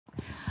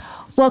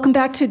Welcome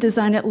back to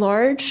Design at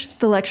Large,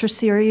 the lecture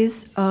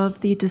series of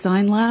the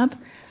Design Lab,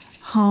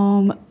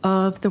 home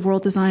of the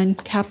World Design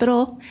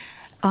Capital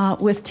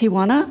with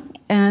Tijuana.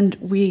 And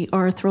we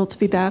are thrilled to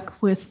be back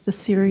with the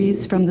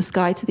series From the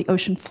Sky to the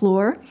Ocean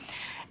Floor.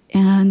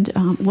 And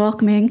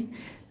welcoming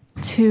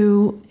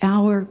to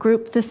our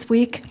group this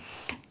week,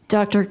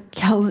 Dr.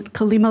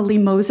 Kelema Lee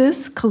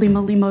Moses.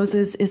 Kelema Lee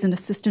Moses is an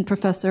assistant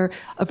professor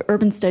of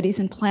urban studies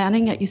and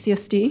planning at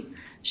UCSD.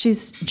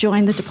 She's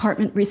joined the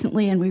department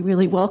recently, and we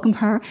really welcome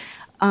her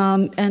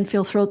and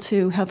feel thrilled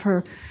to have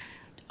her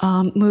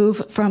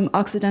move from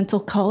Occidental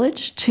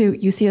College to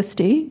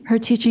UCSD. Her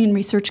teaching and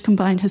research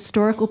combine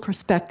historical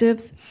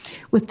perspectives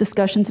with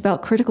discussions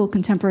about critical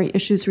contemporary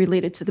issues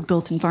related to the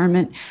built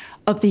environment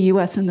of the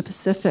US and the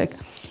Pacific.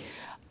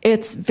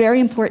 It's very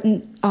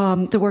important,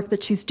 the work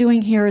that she's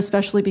doing here,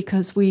 especially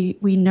because we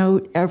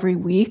note every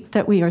week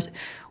that we are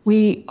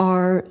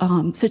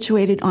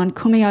situated on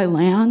Kumeyaay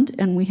land,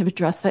 and we have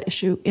addressed that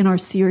issue in our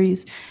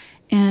series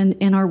and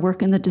in our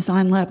work in the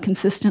Design Lab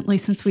consistently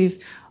since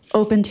we've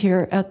opened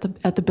here at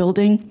the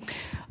building.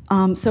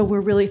 So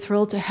we're really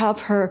thrilled to have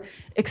her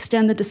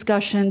extend the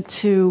discussion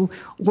to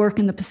work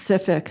in the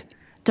Pacific.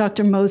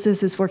 Dr.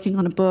 Moses is working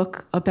on a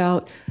book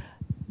about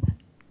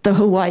the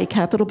Hawaii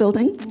Capitol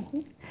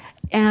building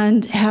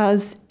and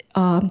has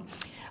a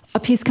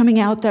piece coming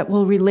out that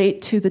will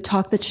relate to the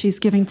talk that she's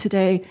giving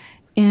today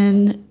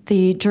in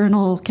the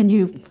journal,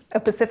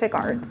 of Pacific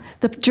Arts.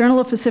 The Journal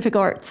of Pacific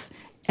Arts,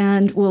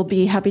 and we'll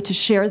be happy to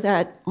share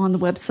that on the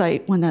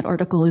website when that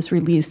article is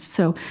released.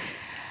 So,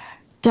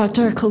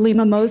 Dr.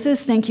 Kelema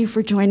Moses, thank you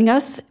for joining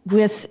us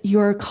with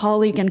your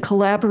colleague and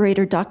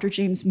collaborator, Dr.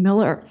 James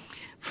Miller,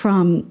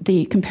 from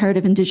the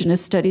Comparative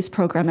Indigenous Studies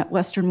program at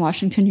Western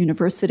Washington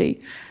University.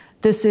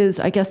 This is,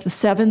 I guess, the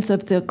 7th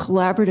of the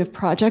collaborative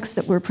projects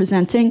that we're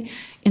presenting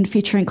in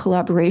featuring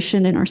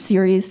collaboration in our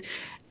series.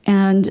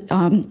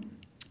 And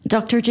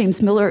Dr.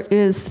 James Miller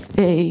is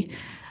a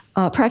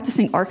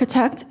practicing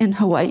architect in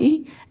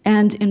Hawaii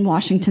and in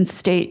Washington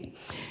State.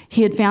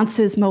 He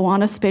advances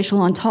Moana spatial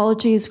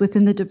ontologies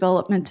within the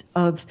development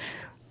of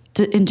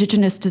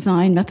indigenous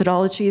design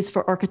methodologies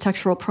for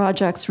architectural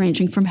projects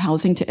ranging from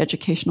housing to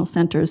educational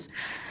centers.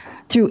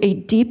 Through a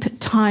deep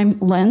time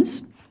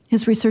lens,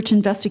 his research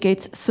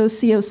investigates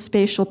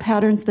socio-spatial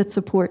patterns that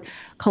support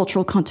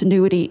cultural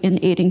continuity in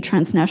aiding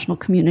transnational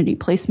community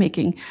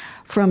placemaking,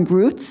 from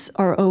roots,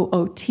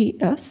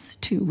 R-O-O-T-S,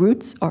 to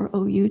roots,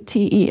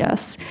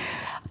 R-O-U-T-E-S.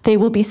 They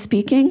will be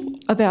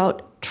speaking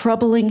about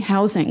troubling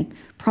housing,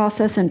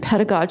 process, and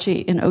pedagogy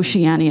in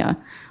Oceania,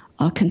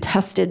 a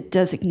contested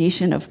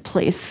designation of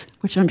place,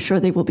 which I'm sure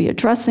they will be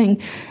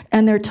addressing,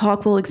 and their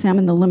talk will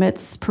examine the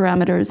limits,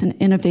 parameters, and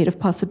innovative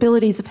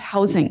possibilities of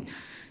housing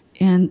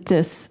in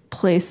this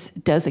place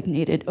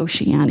designated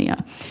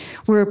Oceania.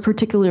 We're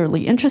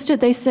particularly interested,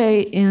 they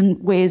say,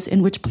 in ways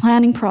in which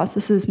planning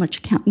processes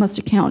must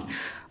account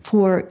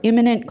for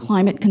imminent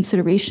climate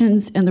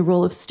considerations and the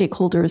role of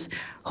stakeholders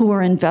who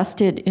are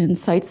invested in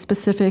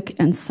site-specific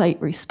and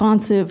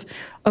site-responsive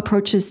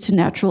approaches to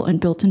natural and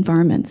built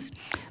environments.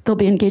 They'll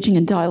be engaging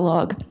in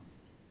dialogue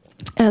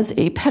as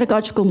a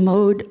pedagogical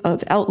mode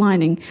of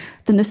outlining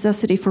the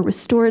necessity for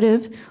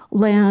restorative,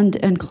 land,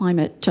 and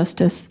climate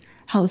justice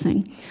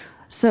housing.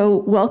 So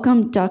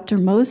welcome, Dr.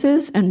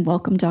 Moses, and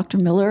welcome, Dr.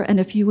 Miller. And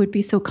if you would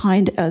be so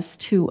kind as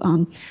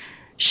to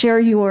share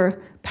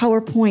your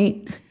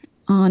PowerPoint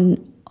on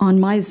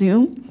my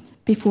Zoom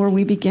before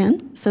we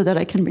begin so that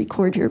I can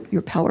record your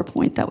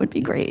PowerPoint, that would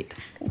be great.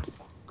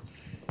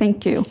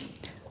 Thank you.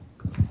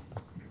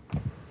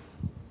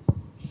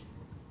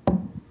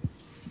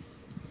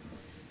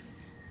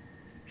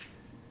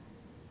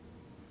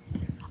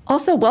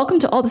 Also, welcome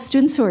to all the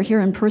students who are here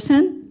in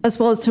person, as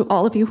well as to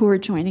all of you who are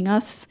joining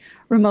us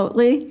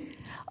remotely.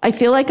 I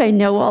feel like I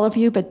know all of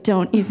you, but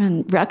don't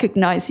even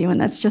recognize you,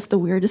 and that's just the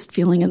weirdest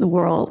feeling in the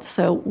world.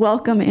 So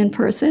welcome in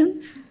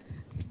person.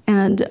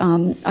 And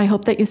I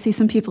hope that you see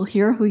some people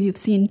here who you've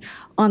seen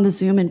on the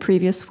Zoom in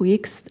previous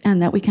weeks, and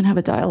that we can have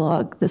a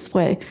dialogue this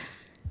way.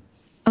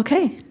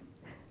 Okay.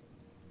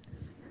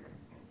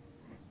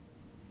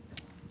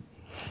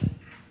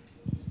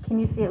 Can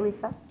you see it,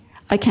 Lisa?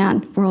 I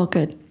can. We're all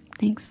good.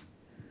 Thanks.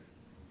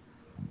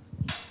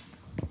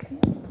 Okay.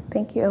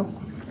 Thank you.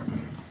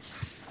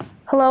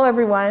 Hello,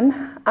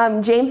 everyone.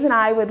 James and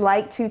I would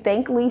like to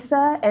thank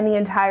Lisa and the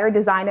entire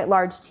Design at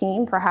Large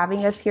team for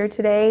having us here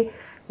today.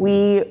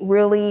 We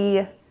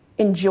really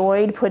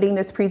enjoyed putting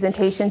this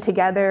presentation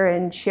together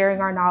and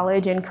sharing our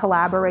knowledge and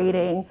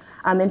collaborating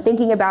and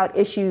thinking about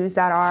issues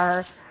that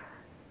are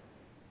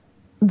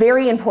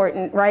very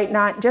important, right?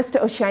 Not just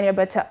to Oceania,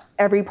 but to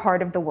every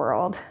part of the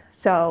world.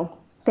 So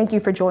thank you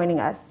for joining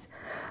us.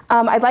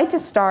 I'd like to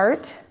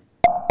start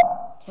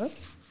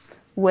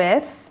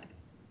with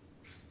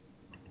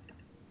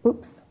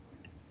with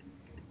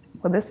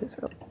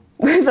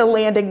a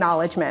land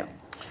acknowledgement.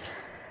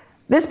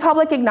 This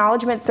public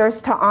acknowledgement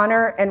serves to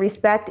honor and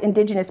respect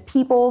Indigenous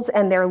peoples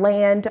and their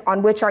land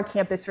on which our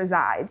campus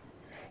resides.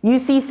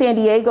 UC San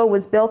Diego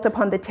was built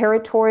upon the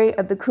territory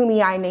of the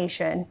Kumeyaay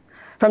Nation.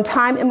 From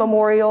time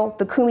immemorial,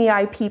 the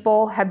Kumeyaay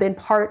people have been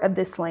part of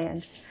this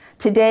land.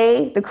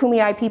 Today, the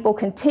Kumeyaay people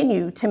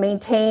continue to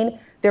maintain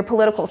their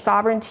political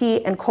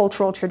sovereignty and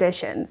cultural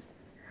traditions.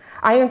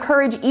 I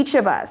encourage each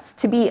of us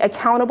to be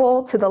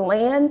accountable to the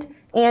land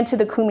and to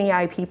the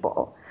Kumeyaay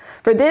people.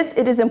 For this,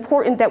 it is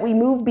important that we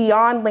move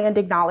beyond land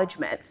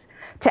acknowledgements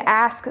to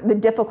ask the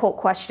difficult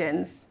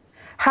questions.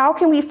 How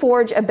can we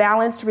forge a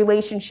balanced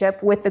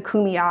relationship with the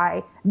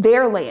Kumeyaay,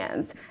 their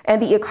lands,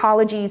 and the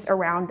ecologies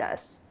around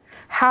us?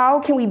 How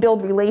can we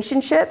build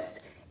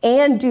relationships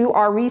and do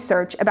our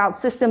research about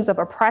systems of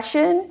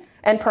oppression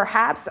and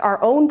perhaps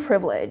our own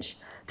privilege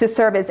to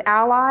serve as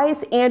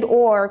allies and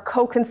or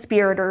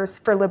co-conspirators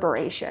for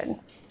liberation?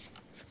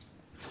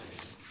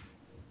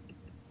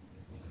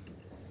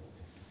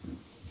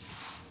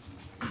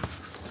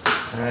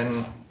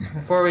 And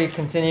before we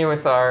continue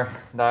with our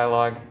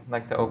dialogue, I'd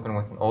like to open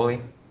with an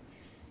oli.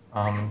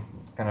 Kind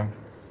of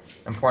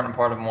important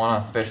part of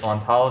Moana spatial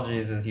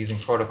ontologies is using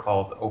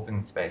protocol to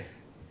open space.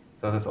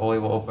 So this oli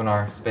will open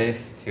our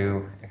space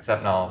to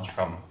accept knowledge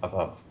from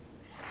above.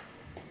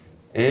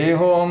 E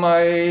ho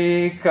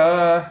mai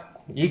ka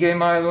ige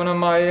mai luna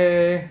mai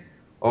e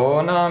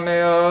o na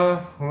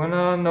mea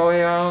una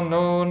noia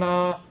no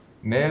na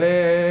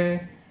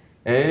mele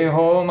e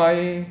ho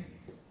mai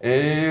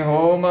e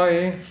ho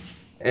mai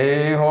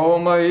e ho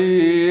mai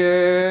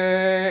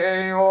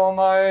e ho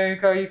mai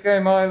ka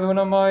ike mai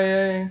luna mai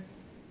e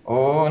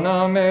o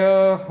na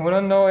mea una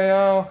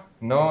noia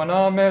no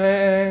na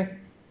mele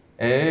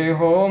e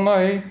ho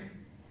mai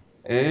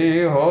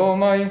e ho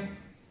mai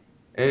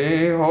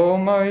e ho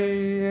mai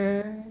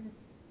e.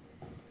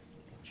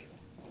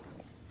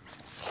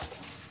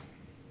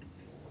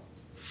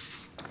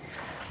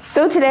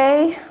 So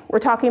today, we're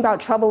talking about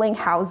troubling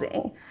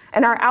housing,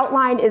 and our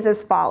outline is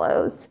as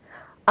follows.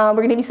 We're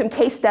going to give you some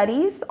case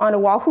studies on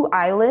Oahu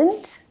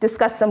Island,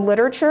 discuss some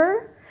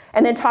literature,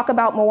 and then talk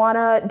about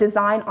Moana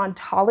design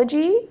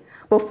ontology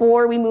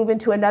before we move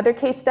into another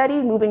case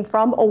study, moving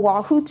from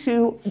Oahu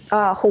to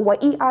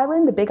Hawaii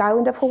Island, the big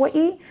island of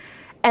Hawaii,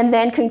 and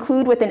then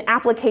conclude with an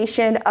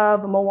application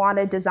of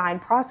Moana design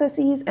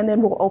processes, and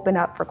then we'll open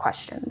up for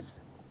questions.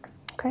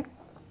 Okay.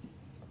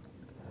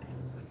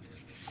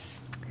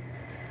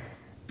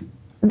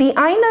 The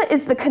aina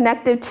is the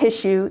connective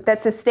tissue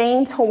that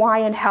sustains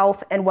Hawaiian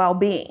health and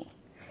well-being.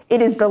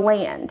 It is the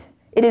land.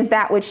 It is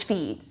that which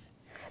feeds.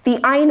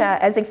 The aina,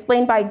 as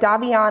explained by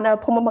Daviana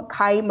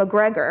Pomamakai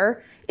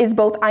McGregor, is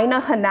both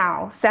aina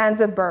hanau, sands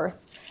of birth,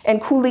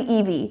 and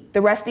kuli'iwi, the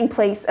resting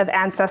place of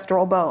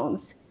ancestral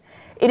bones.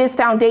 It is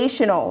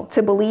foundational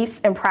to beliefs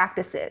and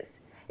practices.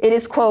 It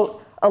is,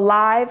 quote,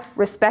 alive,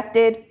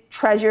 respected,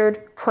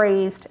 treasured,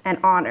 praised, and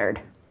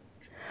honored.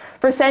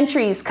 For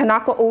centuries,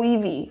 Kanaka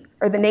Oiwi,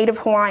 or the native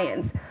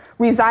Hawaiians,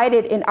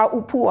 resided in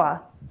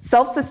A'upua,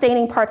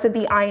 self-sustaining parts of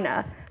the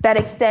aina that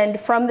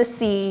extend from the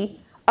sea,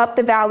 up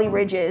the valley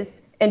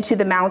ridges, and to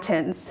the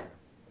mountains.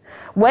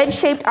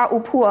 Wedge-shaped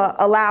A'upua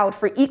allowed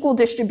for equal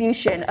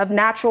distribution of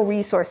natural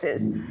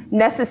resources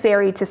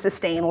necessary to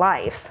sustain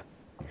life.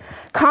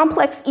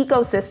 Complex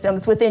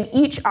ecosystems within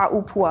each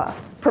A'upua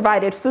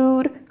provided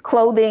food,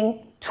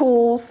 clothing,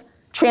 tools,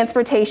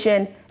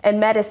 transportation, and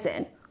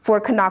medicine for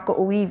Kanaka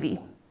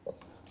Oiwi.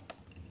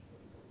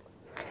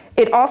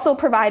 It also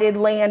provided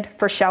land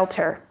for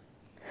shelter.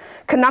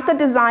 Kanaka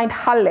designed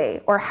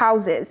hale, or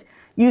houses,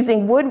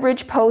 using wood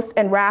ridge posts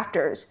and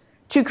rafters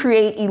to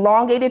create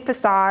elongated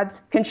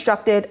facades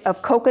constructed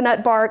of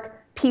coconut bark,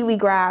 pili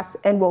grass,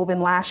 and woven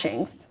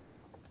lashings.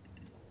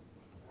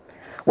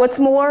 What's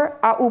more,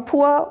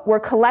 A'upua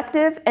were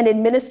collective and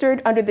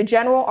administered under the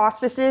general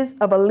auspices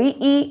of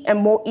Ali'i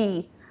and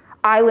Mo'i,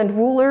 island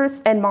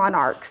rulers and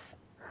monarchs.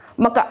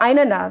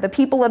 Maka'ainana, the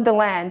people of the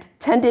land,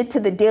 tended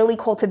to the daily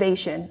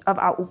cultivation of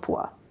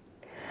A'upua.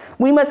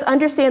 We must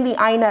understand the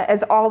aina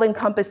as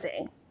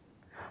all-encompassing.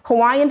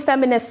 Hawaiian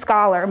feminist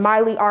scholar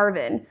Miley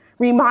Arvin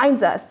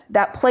reminds us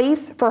that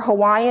place for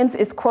Hawaiians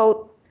is,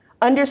 quote,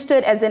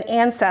 understood as an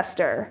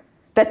ancestor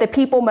that the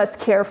people must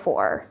care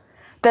for.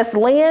 Thus,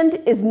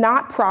 land is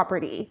not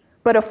property,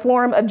 but a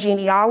form of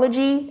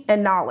genealogy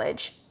and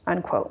knowledge,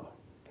 unquote.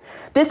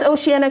 This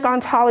oceanic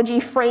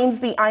ontology frames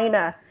the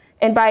aina,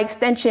 and by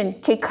extension,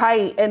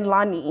 Kekai and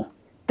Lani,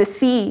 the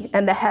sea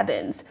and the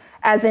heavens,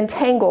 as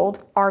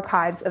entangled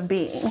archives of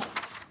being.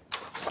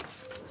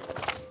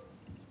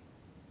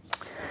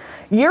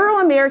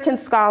 Euro-American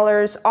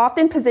scholars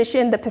often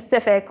position the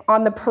Pacific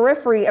on the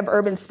periphery of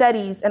urban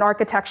studies and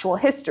architectural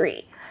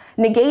history,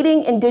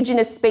 negating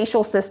indigenous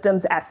spatial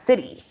systems as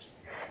cities.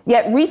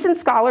 Yet recent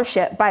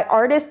scholarship by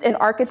artist and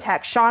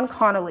architect Sean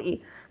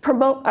Connolly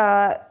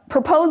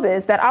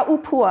proposes that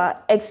A'upua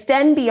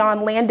extend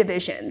beyond land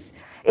divisions.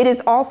 It is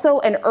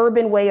also an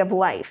urban way of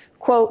life.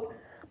 Quote,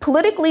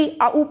 politically,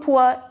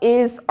 A'upua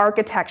is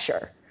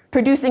architecture,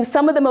 producing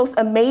some of the most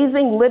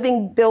amazing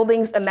living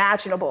buildings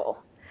imaginable.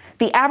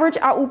 The average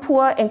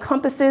A'upua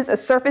encompasses a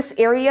surface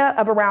area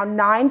of around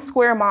 9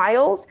 square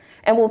miles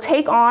and will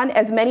take on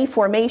as many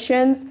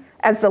formations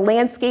as the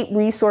landscape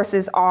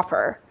resources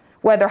offer,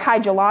 whether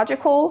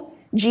hydrological,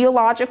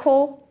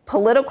 geological,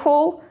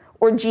 political,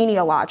 or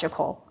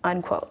genealogical,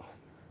 unquote.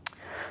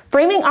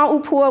 Framing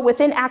A'upua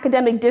within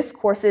academic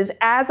discourses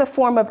as a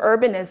form of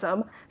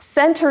urbanism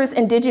centers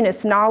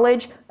indigenous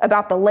knowledge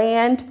about the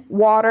land,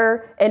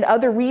 water, and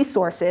other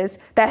resources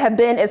that have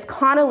been, as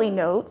Connolly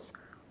notes,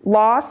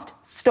 lost,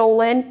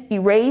 stolen,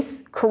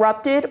 erased,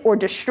 corrupted, or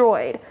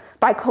destroyed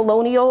by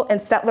colonial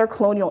and settler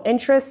colonial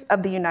interests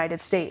of the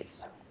United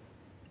States.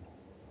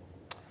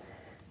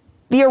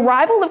 The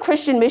arrival of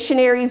Christian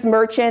missionaries,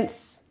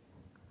 merchants,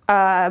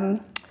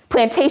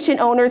 plantation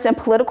owners, and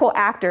political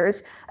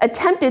actors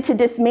attempted to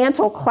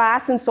dismantle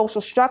class and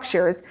social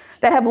structures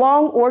that have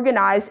long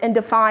organized and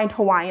defined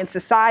Hawaiian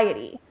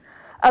society.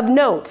 Of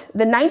note,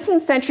 the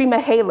 19th century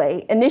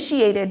Mahele,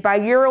 initiated by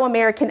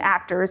Euro-American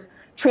actors,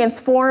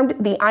 transformed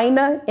the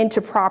Aina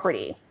into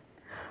property.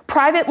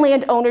 Private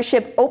land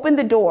ownership opened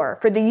the door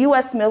for the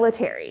US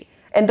military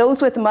and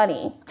those with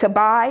money to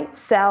buy,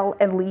 sell,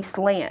 and lease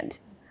land.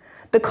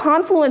 The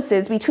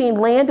confluences between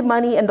land,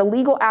 money, and the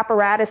legal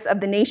apparatus of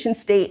the nation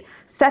state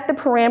set the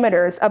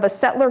parameters of a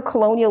settler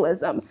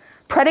colonialism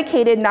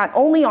predicated not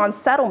only on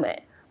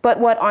settlement,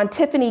 but what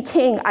Tiffany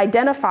King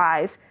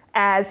identifies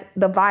as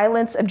the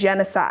violence of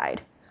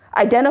genocide,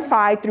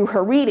 identified through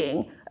her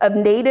reading of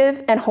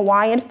Native and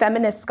Hawaiian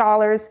feminist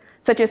scholars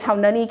such as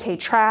Haunani K.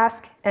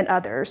 Trask and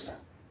others.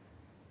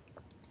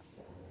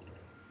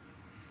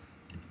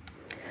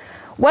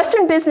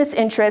 Western business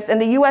interests and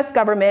the US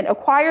government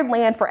acquired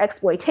land for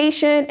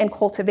exploitation and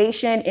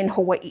cultivation in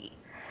Hawaii.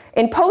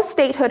 In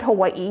post-statehood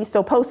Hawaii,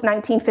 so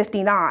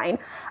post-1959,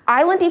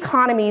 island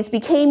economies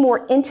became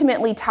more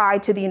intimately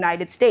tied to the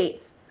United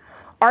States.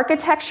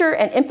 Architecture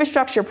and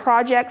infrastructure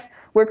projects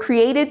were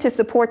created to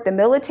support the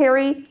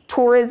military,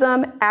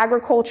 tourism,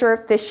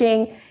 agriculture,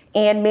 fishing,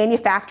 and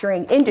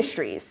manufacturing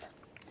industries.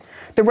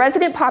 The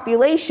resident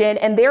population,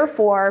 and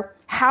therefore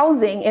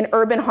housing in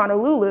urban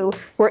Honolulu,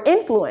 were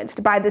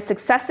influenced by the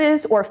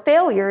successes or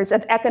failures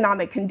of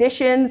economic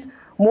conditions,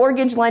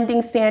 mortgage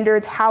lending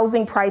standards,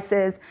 housing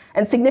prices,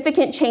 and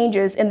significant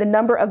changes in the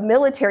number of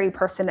military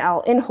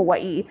personnel in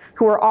Hawaii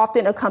who are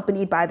often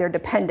accompanied by their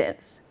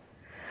dependents.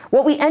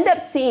 What we end up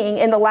seeing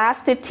in the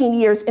last 15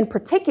 years in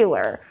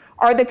particular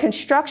are the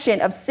construction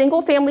of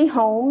single-family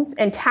homes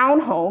and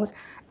townhomes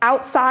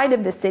outside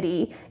of the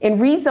city in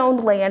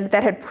rezoned land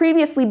that had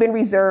previously been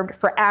reserved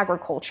for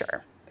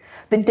agriculture.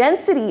 The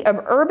density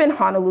of urban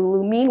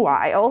Honolulu,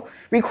 meanwhile,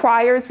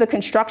 requires the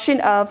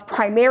construction of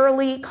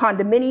primarily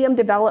condominium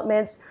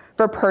developments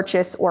for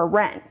purchase or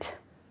rent.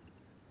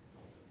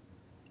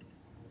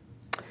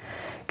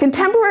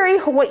 Contemporary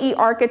Hawaii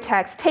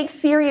architects take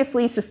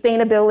seriously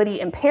sustainability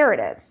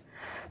imperatives.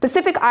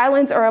 Pacific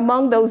Islands are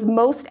among those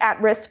most at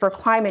risk for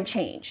climate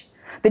change.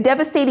 The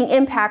devastating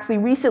impacts we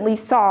recently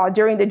saw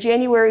during the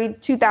January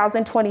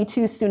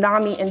 2022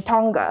 tsunami in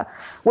Tonga,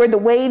 where the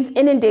waves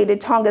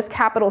inundated Tonga's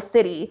capital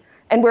city,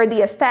 and where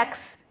the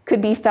effects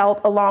could be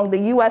felt along the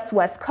US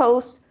West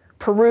Coast,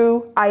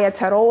 Peru,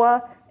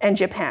 Aotearoa, and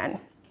Japan.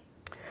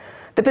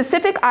 The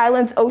Pacific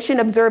Islands Ocean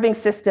Observing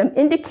System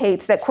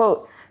indicates that,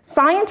 quote,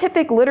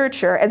 scientific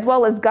literature as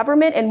well as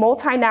government and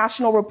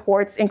multinational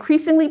reports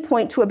increasingly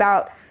point to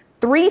about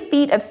 3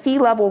 feet of sea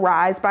level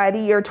rise by the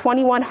year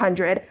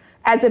 2100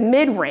 as a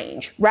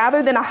mid-range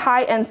rather than a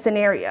high-end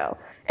scenario,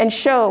 and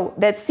show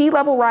that sea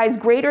level rise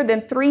greater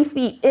than 3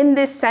 feet in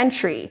this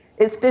century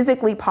is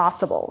physically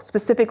possible,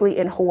 specifically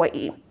in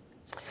Hawaii.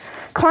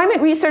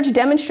 Climate research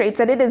demonstrates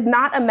that it is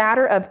not a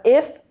matter of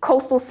if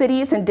coastal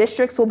cities and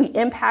districts will be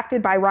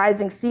impacted by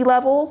rising sea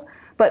levels,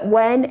 but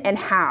when and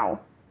how.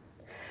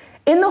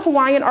 In the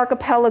Hawaiian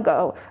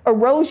archipelago,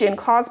 erosion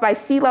caused by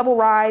sea level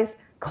rise,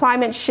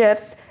 climate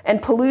shifts,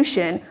 and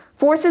pollution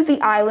forces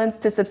the islands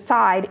to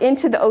subside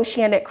into the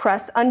oceanic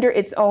crust under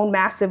its own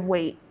massive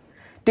weight.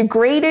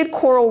 Degraded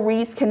coral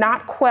reefs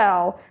cannot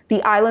quell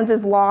the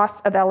islands' loss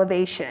of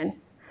elevation.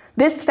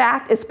 This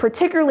fact is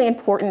particularly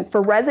important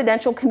for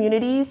residential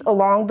communities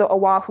along the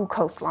Oahu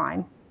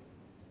coastline.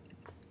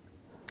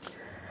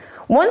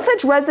 One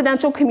such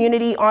residential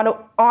community on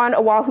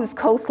Oahu's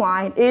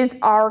coastline is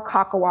our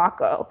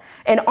Kakawako,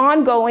 an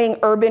ongoing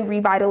urban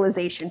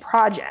revitalization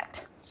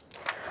project.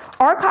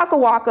 Our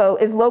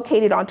Kakawako is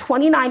located on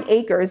 29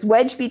 acres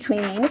wedged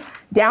between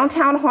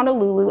downtown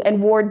Honolulu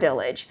and Ward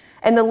Village,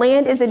 and the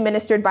land is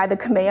administered by the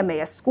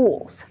Kamehameha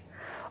schools.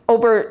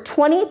 Over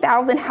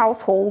 20,000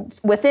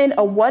 households within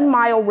a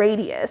 1-mile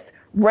radius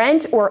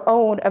rent or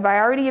own a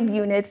variety of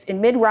units in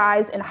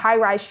mid-rise and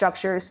high-rise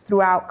structures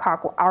throughout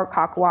our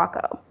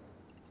Kakawako.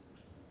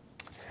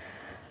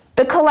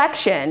 The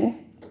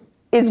collection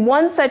is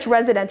one such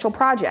residential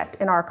project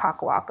in our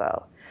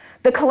Kakawako.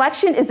 The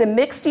collection is a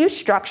mixed-use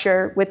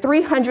structure with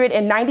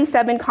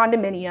 397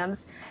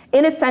 condominiums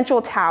in a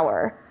central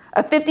tower,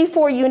 a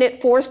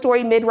 54-unit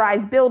 4-story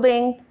mid-rise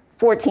building,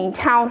 14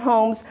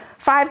 townhomes,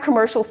 5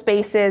 commercial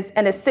spaces,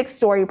 and a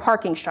 6-story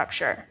parking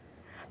structure.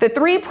 The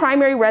 3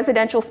 primary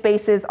residential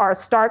spaces are a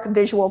stark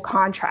visual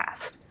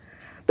contrast.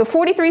 The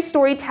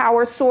 43-story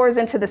tower soars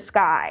into the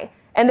sky,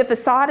 and the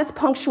facade is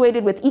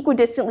punctuated with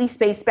equidistantly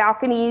spaced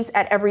balconies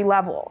at every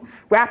level,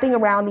 wrapping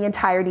around the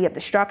entirety of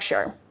the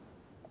structure.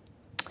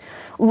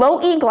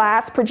 Low E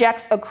glass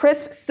projects a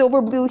crisp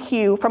silver blue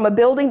hue from a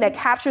building that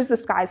captures the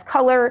sky's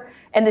color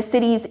and the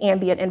city's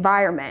ambient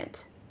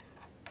environment.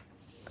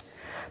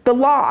 The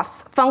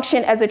lofts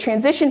function as a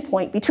transition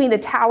point between the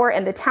tower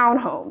and the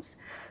townhomes.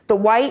 The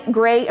white,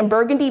 gray, and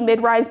burgundy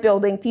mid-rise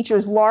building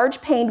features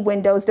large paned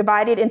windows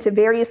divided into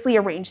variously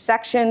arranged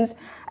sections,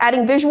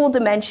 adding visual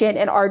dimension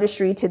and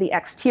artistry to the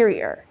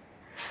exterior.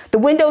 The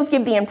windows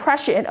give the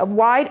impression of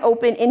wide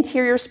open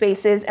interior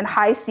spaces and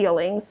high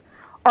ceilings,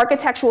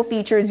 architectural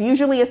features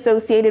usually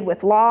associated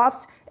with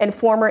lofts and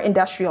former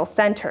industrial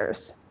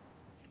centers.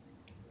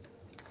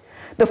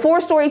 The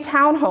 4-story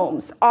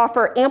townhomes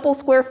offer ample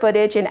square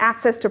footage and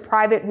access to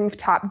private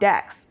rooftop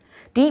decks.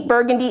 Deep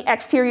burgundy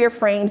exterior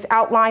frames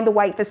outline the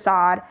white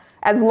facade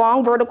as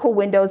long vertical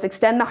windows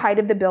extend the height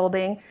of the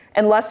building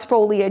and lush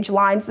foliage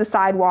lines the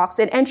sidewalks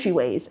and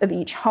entryways of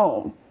each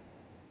home.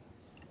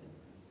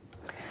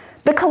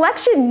 The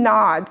collection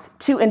nods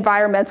to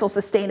environmental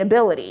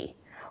sustainability.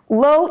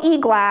 Low E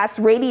glass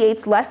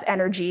radiates less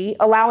energy,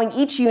 allowing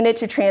each unit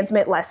to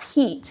transmit less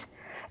heat.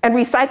 And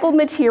recycled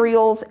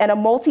materials and a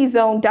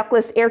multi-zone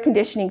ductless air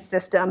conditioning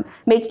system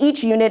make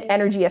each unit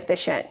energy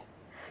efficient.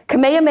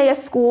 Kamehameha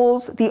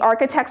schools, the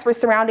architects for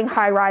surrounding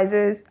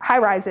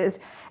high-rises,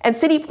 and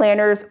city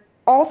planners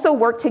also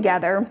work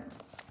together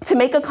to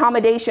make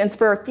accommodations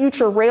for a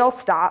future rail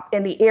stop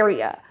in the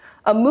area,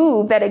 a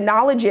move that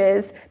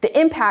acknowledges the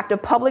impact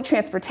of public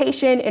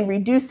transportation in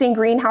reducing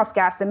greenhouse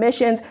gas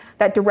emissions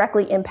that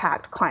directly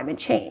impact climate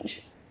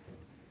change.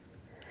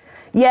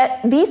 Yet,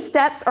 these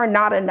steps are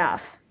not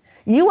enough.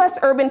 U.S.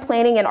 urban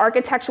planning and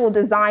architectural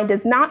design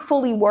does not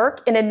fully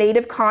work in a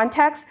native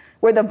context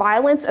where the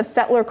violence of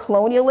settler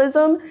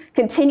colonialism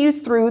continues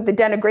through the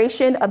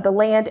denigration of the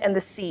land and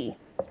the sea.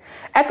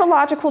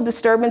 Ecological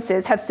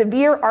disturbances have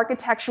severe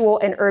architectural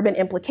and urban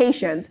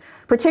implications,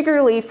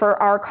 particularly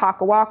for our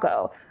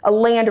Kakawako, a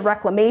land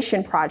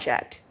reclamation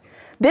project.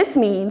 This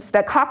means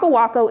that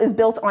Kakawako is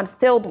built on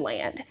filled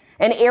land,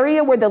 an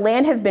area where the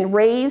land has been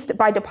raised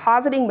by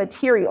depositing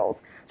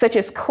materials such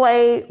as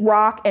clay,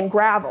 rock, and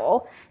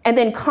gravel, and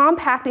then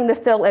compacting the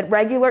fill at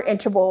regular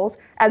intervals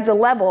as the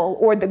level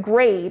or the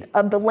grade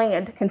of the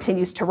land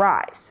continues to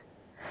rise.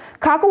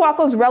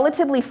 Kakawako's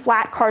relatively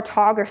flat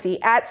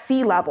cartography at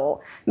sea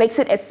level makes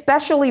it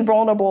especially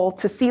vulnerable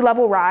to sea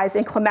level rise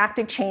and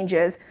climatic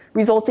changes,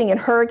 resulting in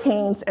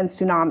hurricanes and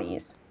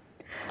tsunamis.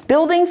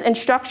 Buildings and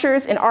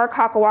structures in our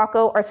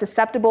Kakawako are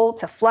susceptible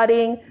to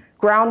flooding,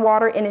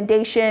 groundwater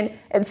inundation,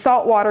 and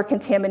saltwater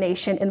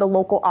contamination in the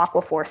local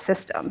aquifer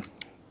system.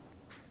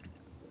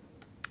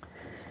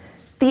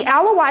 The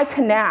Alawai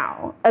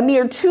Canal, a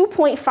mere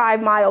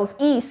 2.5 miles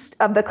east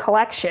of the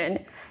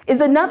collection, is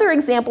another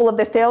example of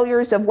the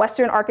failures of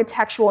Western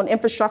architectural and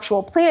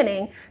infrastructural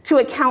planning to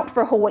account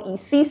for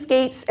Hawaii's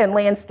seascapes and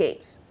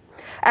landscapes.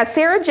 As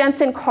Sarah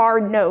Jensen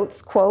Carr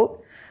notes,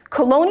 quote,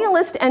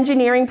 colonialist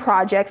engineering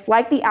projects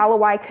like the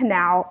Alawai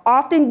Canal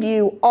often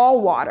view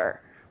all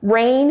water,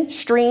 rain,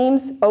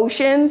 streams,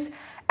 oceans,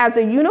 as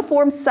a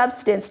uniform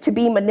substance to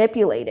be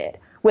manipulated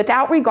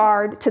without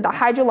regard to the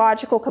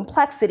hydrological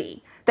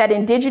complexity that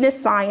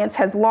indigenous science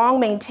has long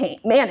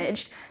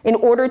managed in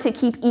order to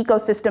keep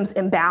ecosystems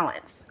in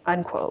balance,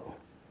 unquote.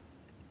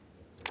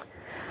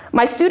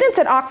 My students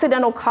at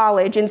Occidental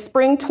College in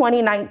spring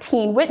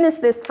 2019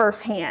 witnessed this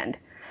firsthand.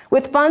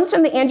 With funds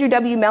from the Andrew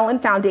W. Mellon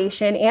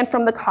Foundation and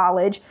from the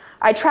college,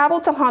 I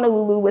traveled to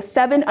Honolulu with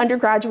 7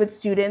 undergraduate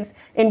students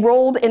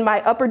enrolled in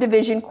my upper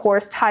division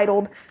course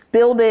titled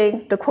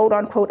Building the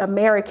quote-unquote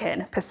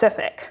American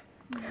Pacific.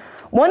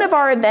 One of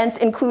our events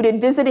included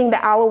visiting the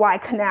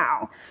Alawai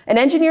Canal, an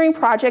engineering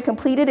project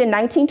completed in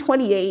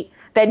 1928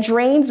 that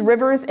drains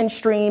rivers and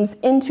streams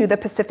into the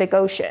Pacific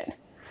Ocean.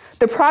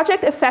 The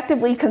project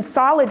effectively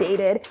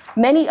consolidated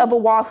many of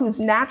Oahu's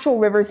natural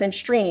rivers and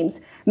streams,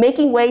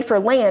 making way for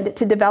land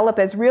to develop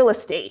as real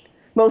estate,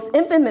 most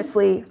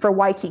infamously for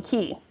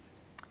Waikiki.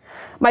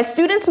 My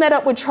students met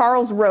up with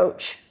Charles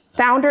Roach,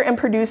 founder and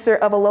producer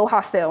of Aloha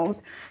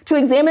Films, to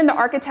examine the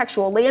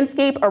architectural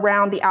landscape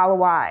around the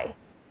Alawai.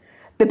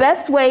 The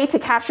best way to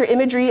capture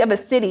imagery of a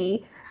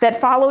city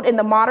that followed in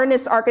the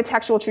modernist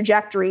architectural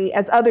trajectory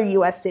as other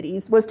US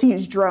cities was to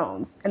use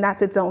drones, and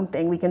that's its own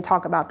thing. We can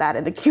talk about that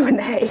in the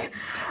Q&A.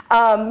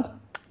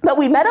 But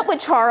we met up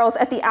with Charles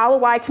at the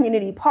Alawai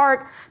Community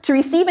Park to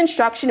receive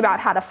instruction about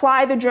how to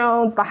fly the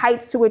drones, the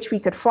heights to which we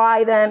could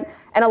fly them,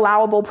 and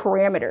allowable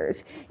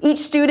parameters. Each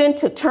student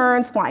took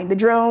turns flying the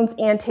drones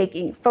and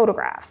taking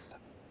photographs.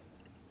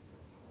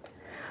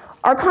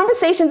 Our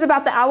conversations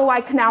about the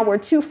Alawai Canal were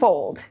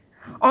twofold.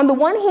 On the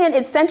one hand,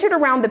 it centered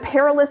around the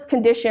perilous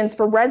conditions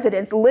for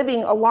residents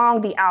living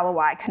along the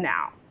Alawai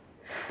Canal.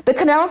 The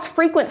canal's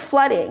frequent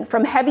flooding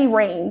from heavy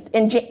rains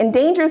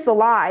endangers the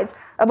lives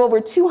of over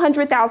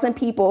 200,000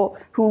 people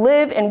who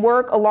live and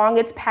work along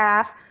its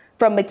path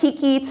from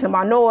Makiki to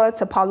Manoa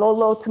to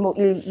Palolo to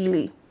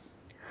Mo'iliili.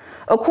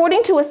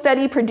 According to a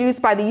study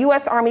produced by the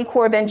U.S. Army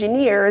Corps of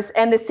Engineers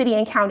and the city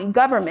and county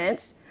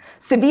governments,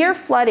 severe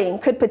flooding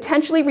could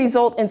potentially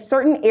result in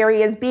certain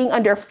areas being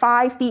under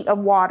 5 feet of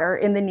water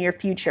in the near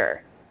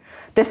future.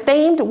 The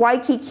famed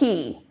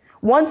Waikiki,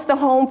 once the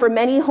home for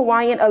many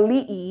Hawaiian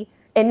ali'i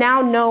and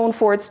now known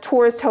for its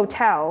tourist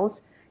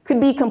hotels, could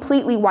be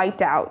completely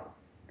wiped out.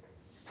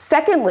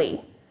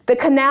 Secondly, the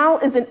canal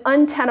is an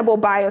untenable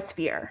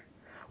biosphere.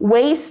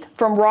 Waste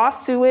from raw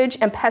sewage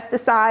and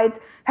pesticides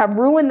have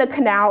ruined the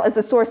canal as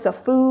a source of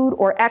food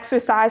or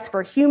exercise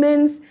for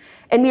humans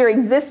and mere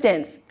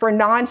existence for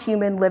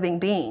non-human living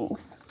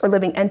beings or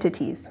living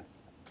entities.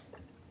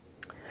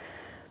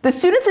 The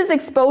students'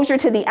 exposure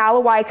to the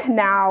Alawai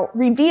Canal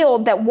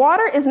revealed that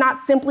water is not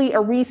simply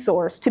a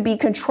resource to be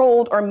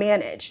controlled or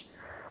managed.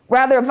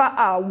 Rather,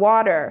 va'a,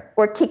 water,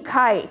 or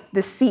kikai,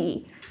 the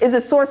sea, is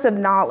a source of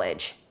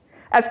knowledge.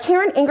 As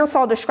Karen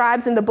Ingersoll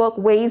describes in the book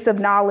Waves of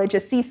Knowledge, a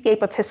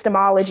Seascape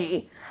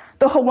epistemology,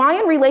 the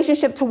Hawaiian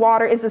relationship to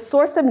water is a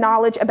source of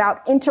knowledge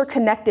about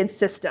interconnected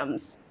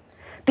systems.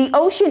 The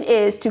ocean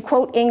is, to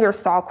quote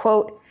Ingersoll,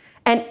 quote,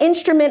 an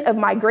instrument of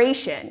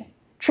migration,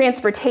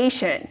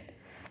 transportation,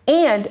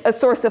 and a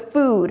source of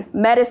food,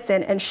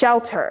 medicine, and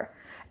shelter,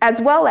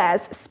 as well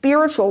as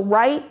spiritual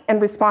right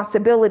and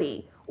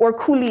responsibility, or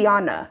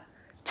kuleana,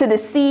 to the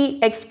sea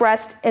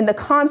expressed in the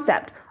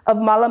concept of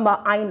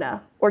malama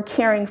aina, or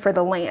caring for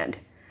the land.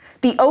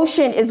 The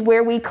ocean is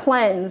where we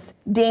cleanse,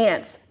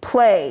 dance,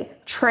 play,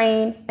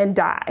 train, and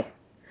die.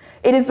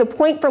 It is the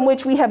point from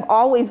which we have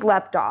always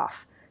leapt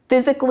off,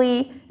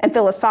 physically and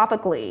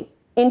philosophically,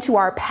 into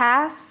our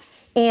past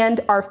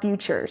and our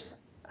futures,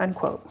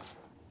 unquote.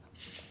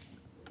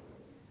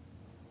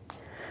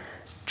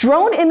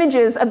 Drone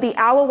images of the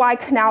Alawai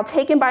Canal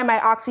taken by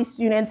my Oxy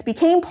students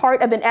became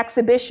part of an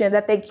exhibition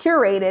that they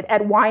curated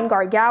at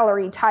Weingart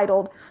Gallery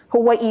titled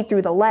Hawaii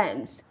Through the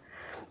Lens.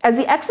 As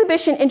the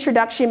exhibition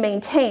introduction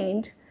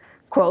maintained,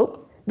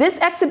 quote, this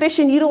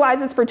exhibition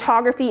utilizes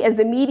photography as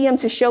a medium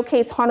to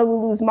showcase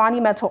Honolulu's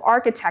monumental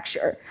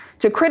architecture,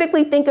 to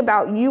critically think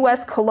about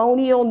US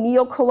colonial,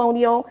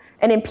 neo-colonial,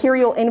 and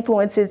imperial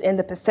influences in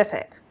the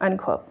Pacific,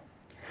 unquote.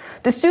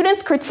 The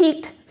students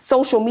critiqued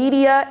social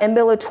media and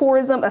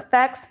militarism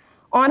effects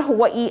on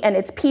Hawaii and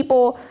its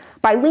people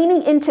by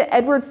leaning into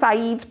Edward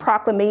Said's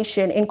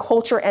proclamation in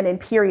Culture and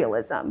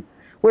Imperialism,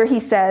 where he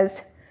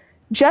says,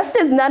 just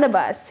as none of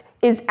us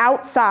is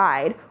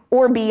outside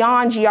or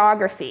beyond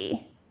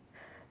geography,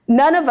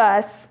 none of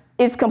us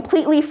is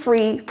completely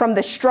free from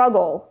the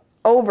struggle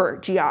over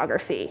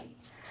geography.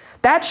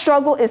 That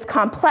struggle is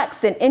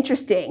complex and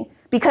interesting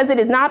because it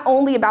is not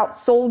only about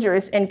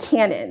soldiers and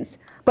cannons,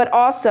 but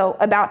also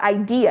about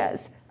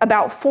ideas,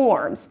 about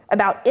forms,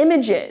 about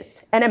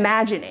images and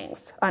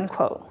imaginings,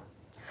 unquote.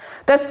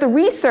 Thus, the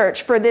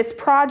research for this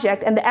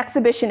project and the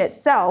exhibition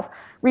itself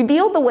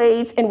revealed the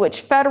ways in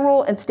which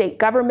federal and state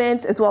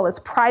governments, as well as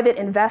private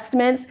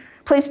investments,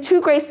 place too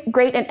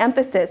great an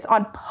emphasis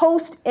on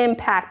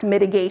post-impact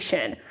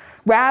mitigation,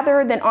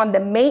 rather than on the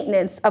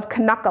maintenance of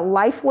Kanaka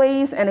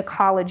lifeways and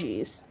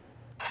ecologies.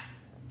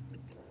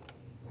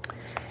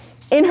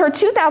 In her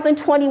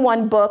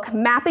 2021 book,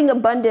 Mapping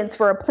Abundance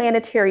for a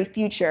Planetary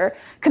Future,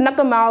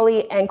 Kanaka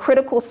Maoli and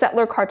Critical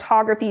Settler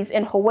Cartographies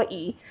in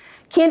Hawaii,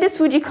 Candice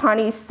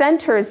Fujikani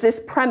centers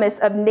this premise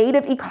of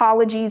native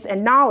ecologies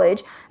and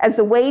knowledge as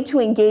the way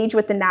to engage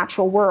with the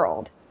natural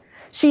world.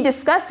 She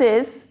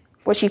discusses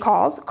what she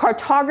calls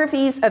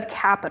cartographies of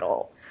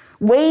capital,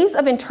 ways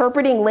of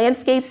interpreting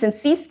landscapes and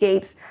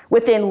seascapes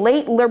within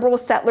late liberal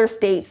settler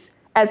states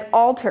as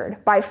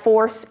altered by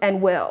force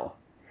and will.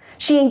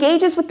 She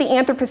engages with the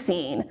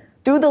Anthropocene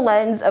through the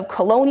lens of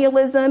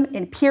colonialism,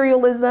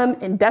 imperialism,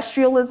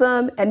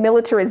 industrialism, and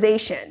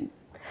militarization,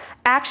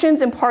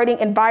 actions imparting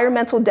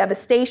environmental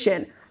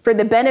devastation for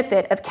the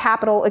benefit of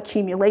capital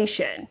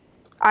accumulation,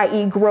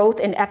 i.e. growth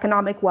in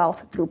economic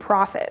wealth through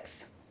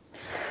profits.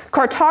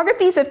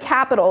 Cartographies of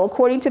capital,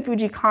 according to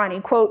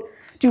Fujikani, quote,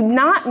 do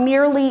not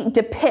merely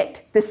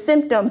depict the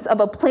symptoms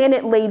of a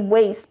planet laid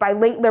waste by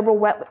late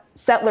liberal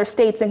settler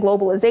states and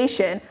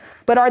globalization,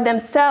 but are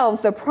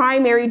themselves the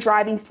primary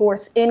driving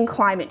force in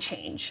climate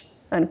change,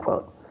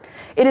 unquote.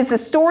 It is the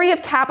story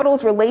of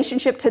capital's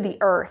relationship to the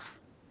earth.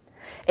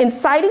 In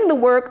citing the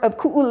work of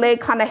Ku'ule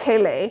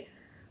Kanahele,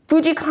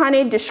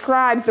 Fujikane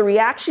describes the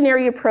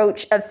reactionary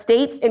approach of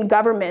states and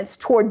governments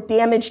toward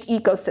damaged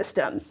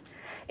ecosystems,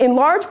 in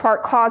large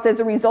part caused as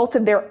a result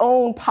of their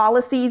own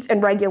policies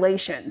and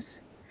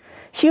regulations.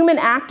 Human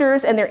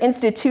actors and their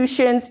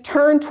institutions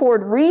turn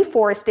toward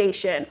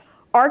reforestation,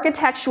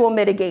 architectural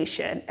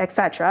mitigation,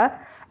 etc.,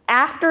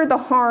 after the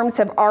harms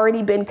have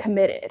already been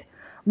committed,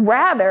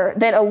 rather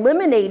than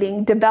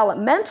eliminating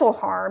developmental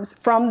harms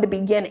from the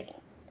beginning.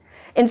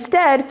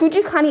 Instead,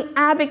 Fujikani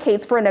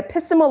advocates for an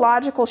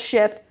epistemological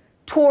shift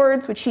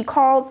towards what she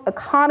calls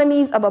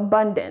economies of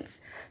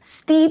abundance,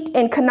 steeped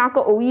in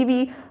Kanaka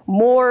Oiwi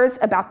mores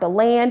about the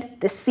land,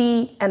 the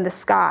sea, and the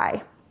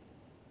sky.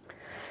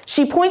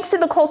 She points to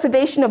the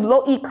cultivation of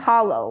lo'i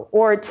kalo,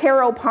 or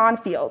taro pond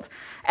fields,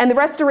 and the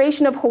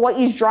restoration of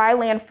Hawaii's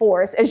dryland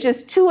forests as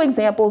just two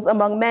examples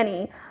among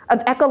many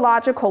of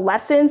ecological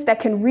lessons that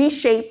can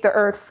reshape the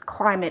Earth's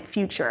climate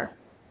future.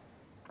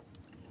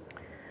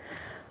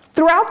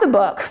 Throughout the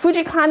book,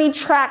 Fujikani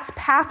tracks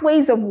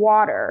pathways of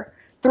water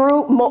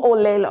through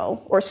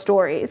mo'olelo, or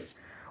stories,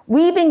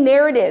 weaving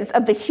narratives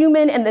of the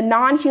human and the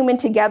non-human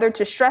together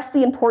to stress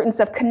the importance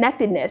of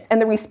connectedness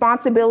and the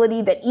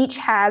responsibility that each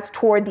has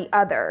toward the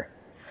other.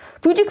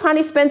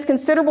 Fujikane spends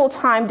considerable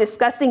time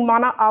discussing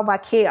Mauna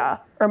Kea,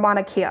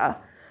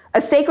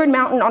 a sacred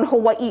mountain on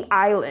Hawaii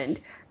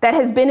Island that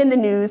has been in the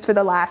news for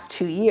the last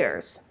 2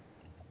 years.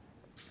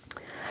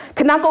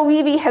 Kanaka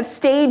Oiwi have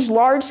staged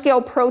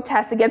large-scale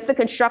protests against the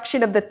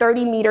construction of the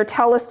 30-meter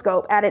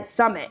telescope at its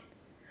summit.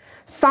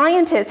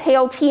 Scientists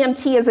hail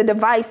TMT as a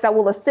device that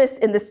will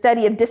assist in the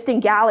study of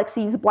distant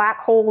galaxies, black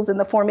holes, and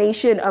the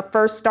formation of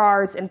first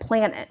stars and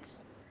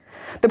planets.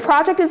 The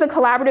project is a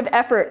collaborative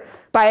effort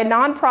by a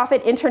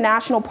nonprofit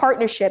international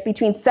partnership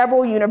between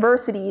several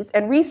universities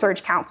and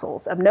research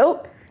councils, of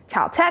note,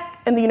 Caltech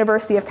and the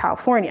University of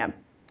California.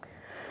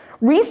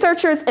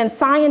 Researchers and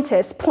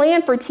scientists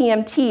plan for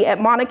TMT at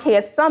Mauna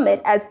Kea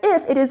Summit as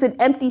if it is an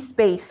empty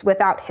space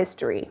without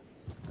history.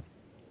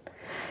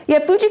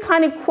 Yet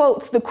Fujikane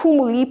quotes the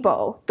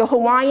Kumulipo, the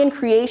Hawaiian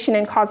creation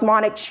and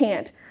cosmonic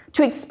chant,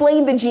 to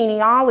explain the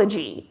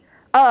genealogy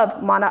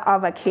of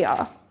Mauna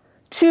Kea,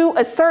 to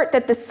assert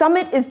that the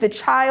summit is the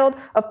child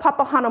of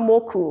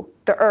Papahanamoku,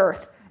 the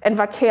earth, and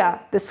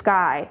Vakea, the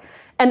sky,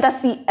 and thus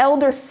the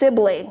elder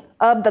sibling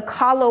of the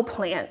kalo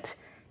plant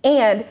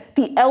and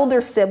the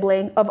elder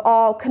sibling of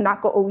all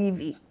Kanaka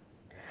Oiwi.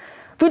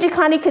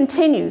 Fujikane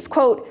continues,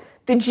 quote,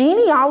 "The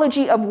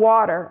genealogy of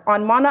water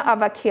on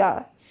Mauna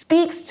Kea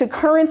speaks to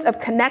currents of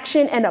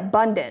connection and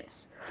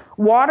abundance.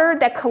 Water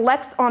that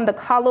collects on the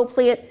kalo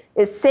plant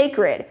is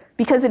sacred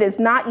because it has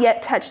not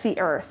yet touched the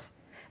earth.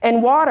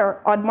 And water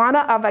on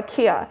Mauna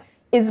Kea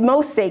is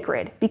most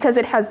sacred because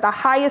it has the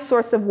highest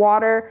source of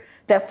water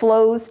that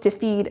flows to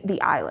feed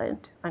the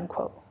island,"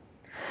 unquote.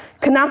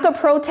 Kanaka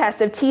protest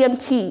of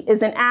TMT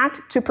is an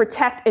act to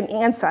protect an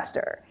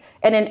ancestor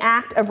and an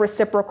act of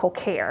reciprocal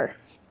care.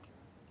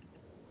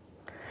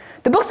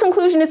 The book's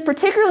conclusion is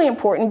particularly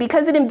important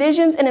because it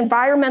envisions an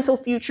environmental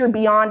future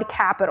beyond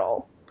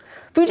capital.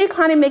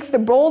 Fujikane makes the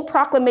bold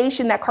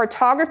proclamation that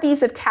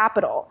cartographies of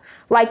capital,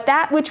 like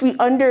that which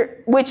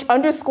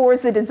underscores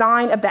the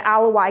design of the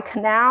Alawai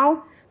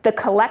Canal, the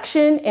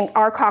collection in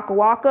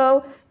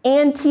Arkakuako,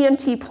 and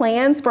TMT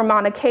plans for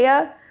Mauna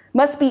Kea,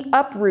 must be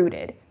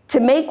uprooted to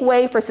make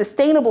way for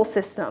sustainable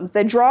systems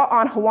that draw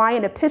on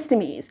Hawaiian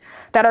epistemes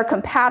that are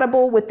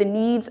compatible with the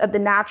needs of the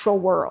natural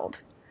world.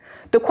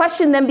 The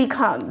question then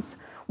becomes,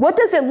 what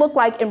does it look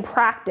like in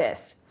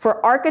practice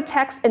for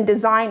architects and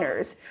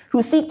designers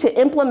who seek to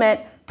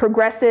implement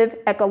progressive,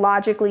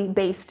 ecologically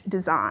based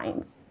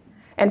designs?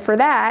 And for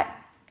that,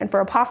 and for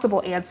a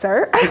possible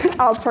answer,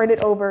 I'll turn it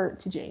over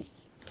to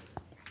James.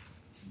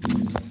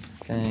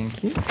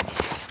 Thank you.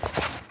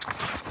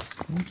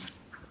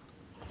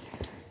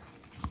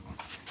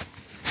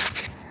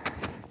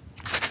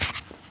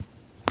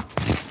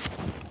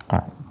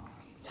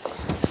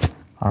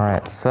 All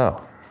right,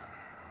 so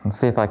let's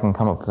see if I can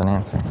come up with an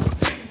answer.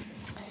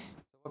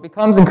 What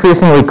becomes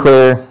increasingly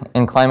clear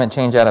in climate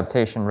change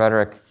adaptation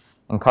rhetoric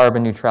and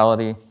carbon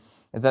neutrality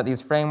is that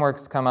these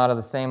frameworks come out of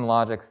the same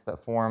logics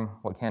that form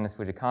what Candice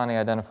Fujikane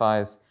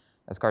identifies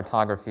as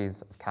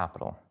cartographies of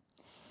capital.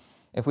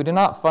 If we do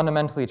not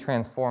fundamentally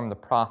transform the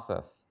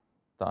process,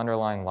 the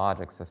underlying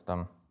logic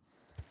system,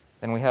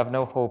 then we have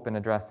no hope in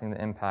addressing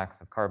the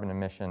impacts of carbon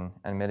emission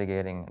and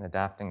mitigating and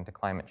adapting to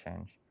climate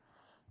change.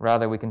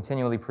 Rather, we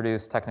continually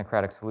produce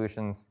technocratic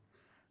solutions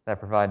that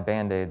provide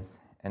band-aids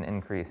and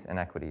increase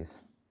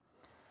inequities.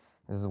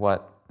 This is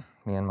what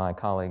me and my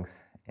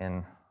colleagues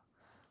in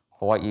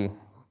Hawaii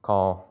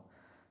call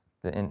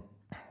the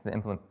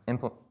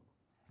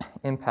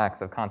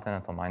impacts of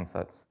continental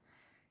mindsets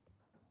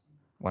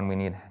when we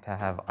need to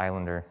have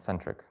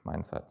islander-centric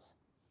mindsets.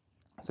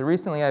 So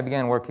recently I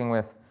began working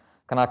with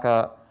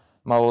Kanaka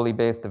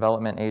Maoli-based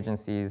development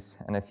agencies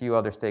and a few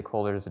other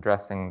stakeholders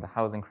addressing the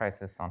housing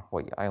crisis on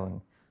Hawaii Island,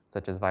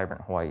 such as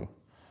Vibrant Hawaii.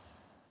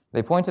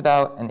 They pointed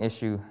out an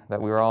issue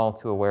that we were all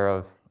too aware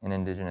of in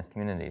indigenous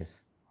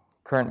communities.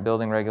 Current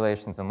building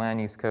regulations and land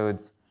use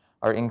codes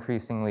are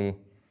increasing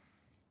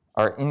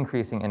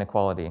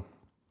inequality,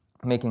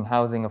 making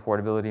housing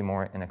affordability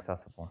more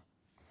inaccessible.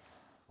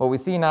 What we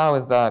see now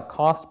is that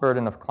cost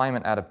burden of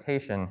climate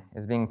adaptation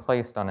is being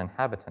placed on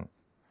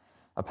inhabitants,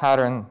 a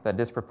pattern that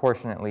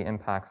disproportionately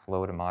impacts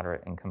low to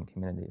moderate income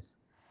communities.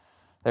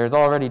 There's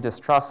already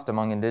distrust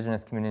among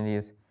indigenous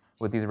communities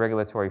with these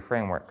regulatory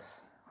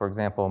frameworks. For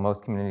example,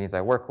 most communities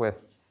I work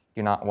with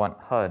do not want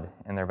HUD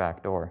in their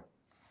back door.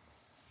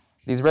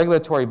 These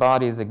regulatory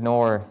bodies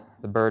ignore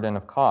the burden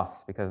of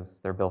costs because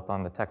they're built by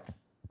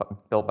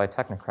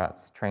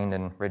technocrats trained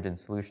in rigid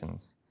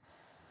solutions.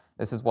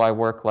 This is why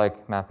work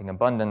like mapping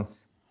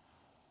abundance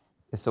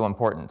is so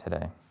important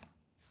today.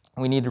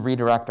 We need to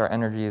redirect our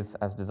energies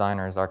as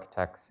designers,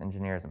 architects,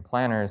 engineers, and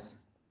planners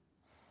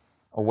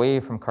away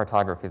from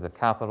cartographies of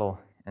capital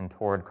and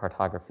toward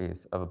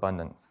cartographies of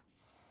abundance.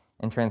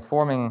 In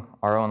transforming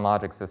our own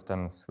logic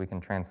systems, we can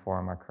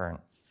transform our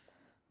current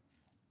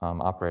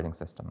operating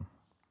system.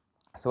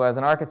 So as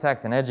an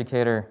architect and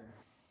educator,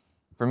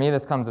 for me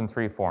this comes in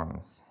three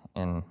forms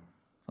in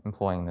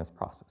employing this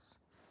process.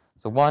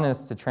 So one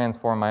is to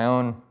transform my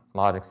own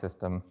logic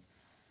system.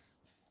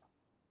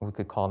 We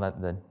could call that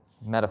the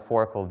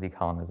metaphorical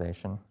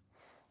decolonization,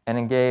 and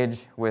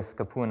engage with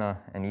Kapuna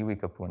and Iwi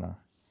Kapuna.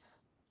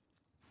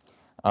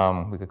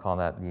 We could call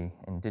that the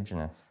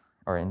indigenous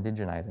or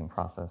indigenizing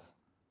process.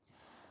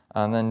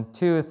 And then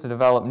two is to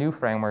develop new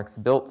frameworks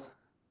built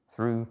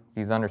through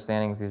these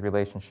understandings, these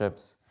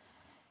relationships,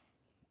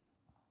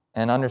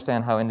 and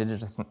understand how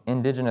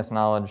indigenous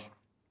knowledge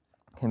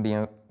can be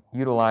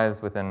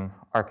utilized within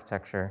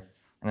architecture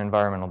and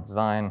environmental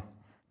design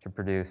to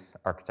produce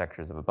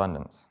architectures of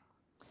abundance.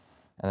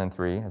 And then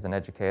three, as an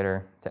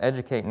educator, to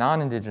educate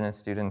non-indigenous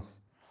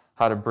students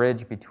how to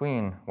bridge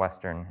between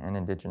Western and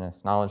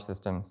indigenous knowledge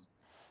systems,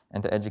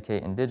 and to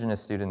educate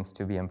indigenous students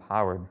to be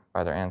empowered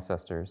by their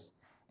ancestors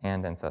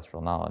and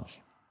ancestral knowledge.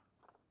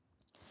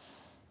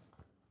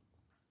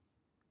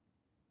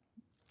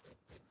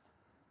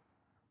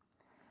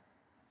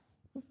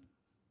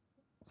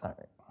 Sorry.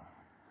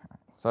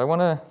 So I want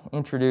to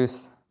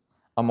introduce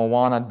a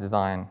Moana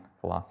design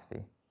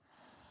philosophy,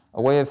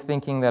 a way of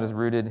thinking that is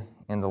rooted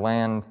in the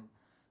land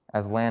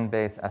as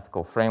land-based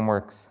ethical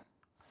frameworks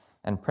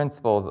and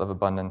principles of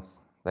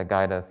abundance that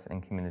guide us in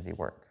community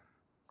work.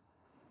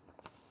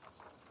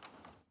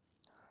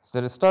 So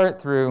to start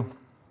through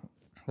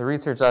the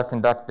research I've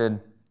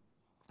conducted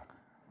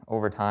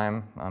over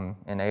time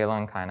in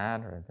Aelan,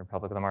 Kainad, or the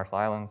Republic of the Marshall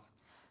Islands,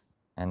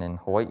 and in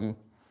Hawaii,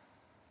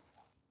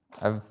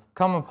 I've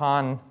come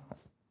upon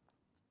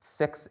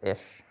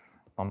six-ish,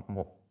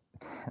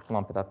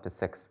 lump it up to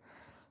six,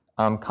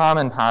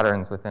 common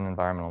patterns within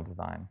environmental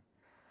design.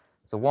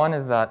 So one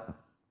is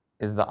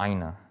the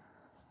aina,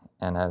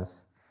 and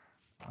as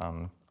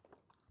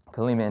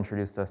Kelema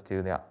introduced us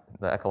to, the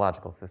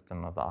ecological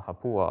system of the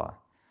ahapua.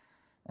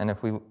 And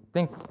if we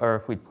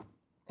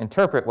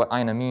interpret what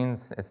aina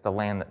means, it's the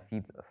land that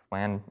feeds us.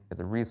 Land is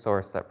a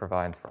resource that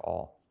provides for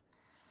all.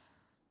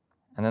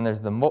 And then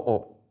there's the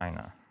mo'o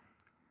aina.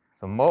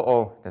 So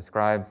mo'o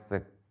describes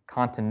the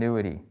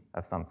continuity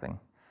of something.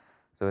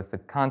 So it's the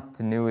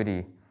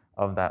continuity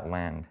of that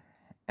land.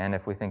 And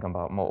if we think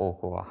about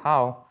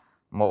mo'okuahau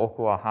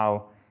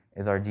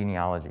is our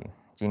genealogy.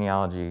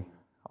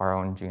 Our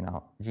own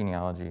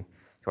genealogy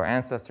to our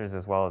ancestors,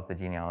 as well as the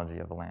genealogy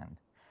of the land.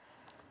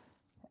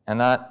 And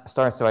that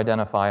starts to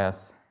identify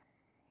us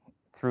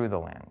through the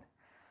land.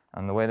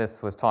 And the way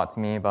this was taught to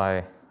me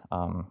by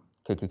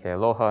Keikike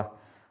Aloha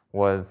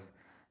was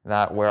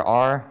that where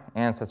our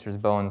ancestors'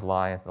 bones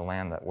lie is the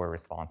land that we're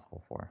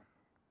responsible for.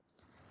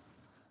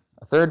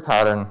 A third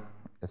pattern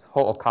is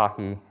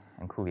ho'okahi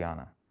and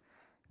kuleana.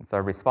 It's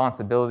our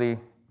responsibility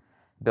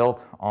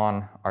built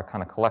on our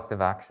kind of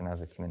collective action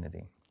as a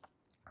community.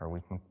 Or we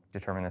can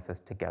determine this as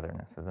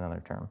togetherness, as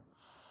another term.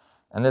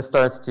 And this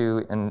starts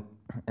to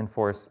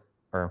enforce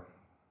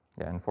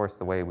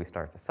the way we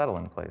start to settle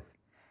in place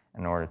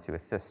in order to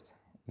assist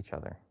each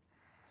other.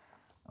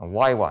 A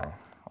waiwai,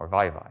 or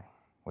vaivai,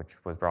 which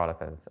was brought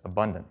up as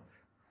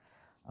abundance.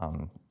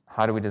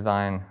 How do we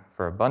design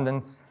for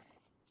abundance,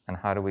 and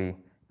how do we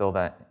build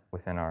that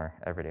within our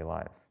everyday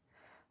lives?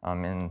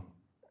 In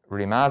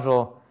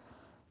Rimajal,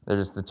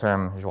 there's the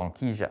term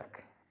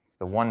zhuangkijek. It's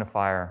the one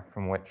fire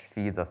from which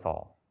feeds us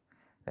all.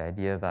 The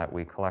idea that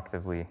we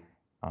collectively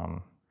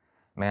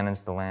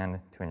manage the land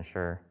to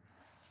ensure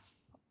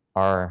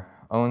our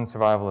own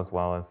survival as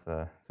well as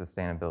the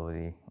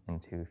sustainability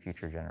into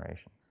future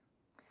generations.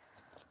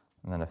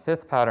 And then a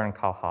fifth pattern,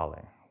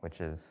 kauhale, which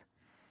is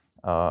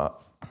a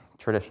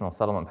traditional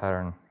settlement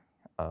pattern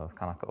of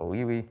Kanaka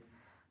Oiwi,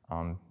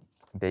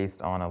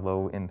 based on a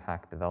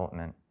low-impact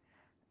development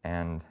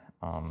and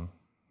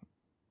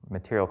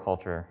material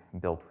culture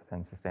built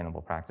within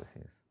sustainable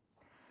practices.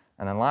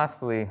 And then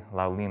lastly,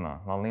 laulima.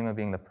 Laulima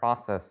being the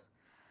process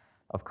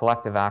of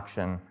collective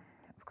action,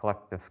 of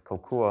collective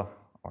kokua,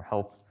 or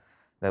help,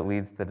 that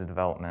leads to the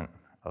development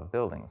of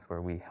buildings,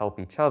 where we help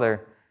each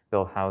other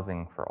build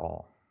housing for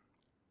all.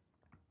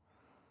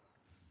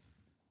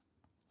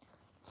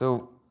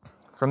 So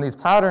from these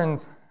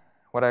patterns,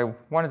 what I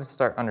wanted to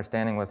start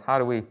understanding was how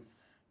do we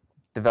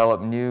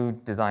develop new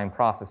design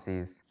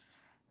processes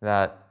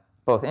that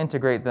both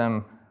integrate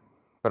them,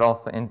 but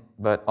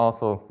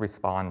also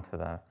respond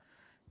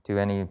to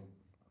any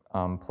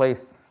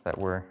place that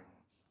we're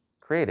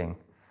creating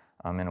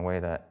in a way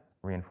that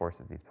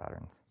reinforces these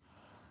patterns.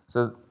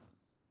 So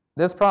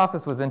this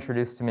process was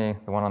introduced to me,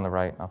 the one on the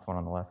right, not the one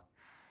on the left.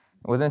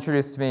 It was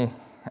introduced to me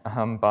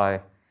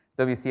by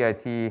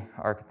WCIT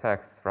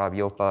architects Rob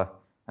Yopa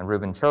and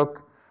Ruben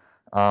Choke,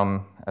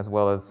 as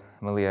well as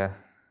Malia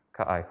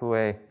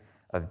Ka'aihue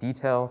of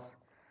Details,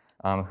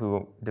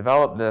 who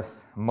developed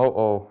this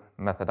mo'o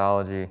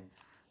methodology,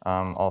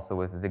 also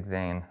with Zig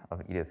Zane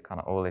of Edith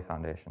Kanaole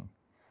Foundation.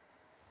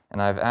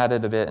 And I've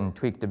added a bit and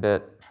tweaked a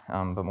bit,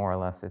 but more or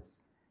less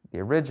it's the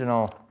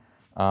original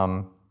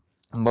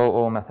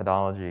mo'o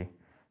methodology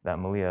that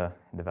Malia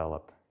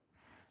developed.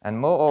 And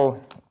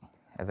mo'o,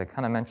 as I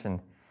kind of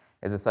mentioned,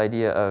 is this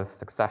idea of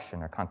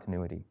succession or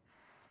continuity.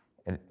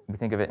 We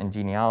think of it in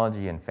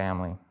genealogy and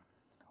family.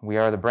 We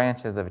are the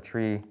branches of a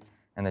tree,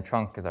 and the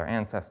trunk is our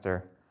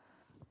ancestor.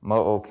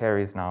 Mo'o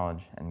carries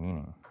knowledge and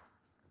meaning.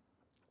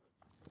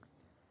 All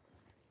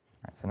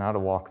right, so now to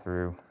walk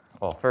through,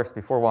 well, first,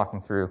 before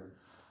walking through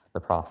the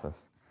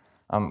process.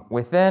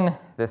 Within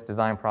this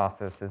design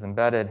process is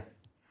embedded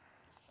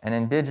an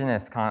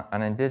indigenous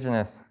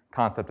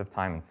concept of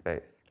time and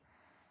space.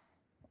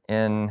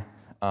 In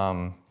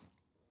Kanaka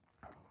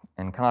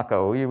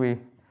Oiwi,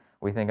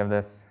 we think of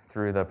this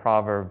through the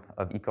proverb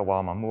of Ika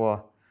wa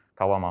mamua,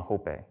 ka wa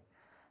mahope,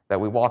 that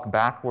we walk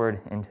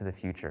backward into the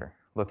future,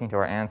 looking to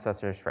our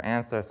ancestors for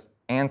answers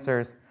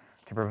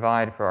to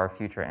provide for our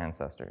future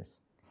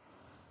ancestors.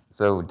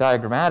 So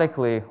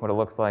diagrammatically, what it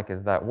looks like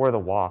is that we're the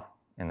wa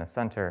in the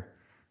center,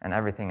 and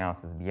everything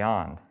else is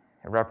beyond.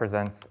 It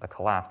represents a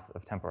collapse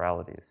of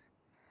temporalities.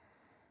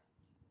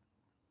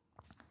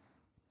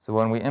 So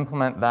when we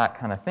implement that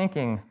kind of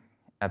thinking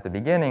at the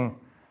beginning,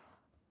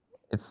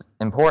 it's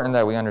important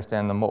that we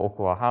understand the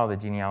mo'okuahau, the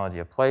genealogy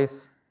of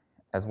place,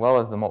 as well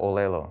as the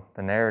mo'olelo,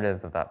 the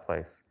narratives of that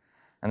place.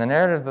 And the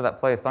narratives of that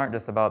place aren't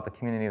just about the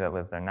community that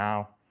lives there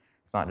now.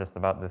 It's not just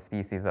about the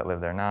species that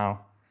live there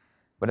now,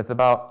 but it's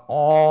about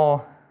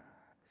all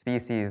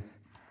species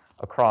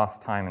across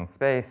time and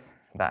space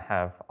that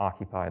have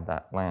occupied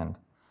that land.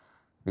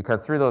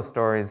 Because through those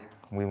stories,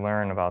 we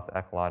learn about the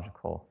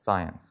ecological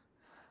science.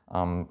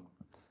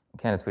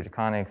 Candace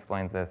Fujikane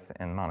explains this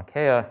in Mauna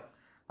Kea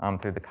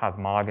through the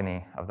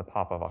cosmogony of the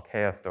Papa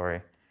Wakea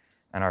story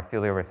and our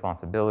filial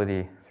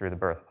responsibility through the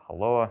birth of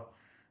Haloa,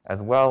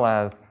 as well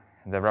as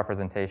the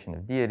representation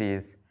of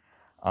deities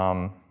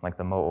like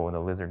the Mo'o, the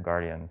lizard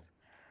guardians,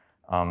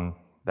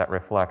 that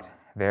reflect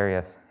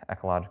various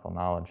ecological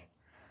knowledge.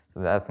 So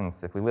in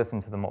essence, if we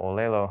listen to the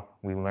Mo'olelo,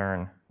 we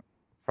learn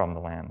from the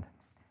land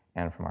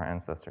and from our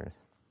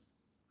ancestors.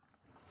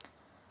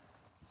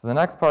 So the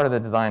next part of the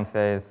design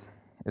phase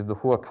is the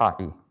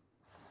huaka'i.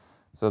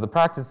 So the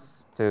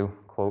practice, to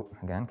quote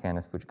again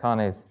Candace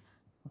Fujikane's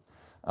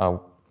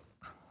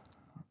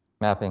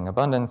mapping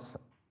abundance,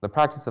 the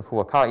practice of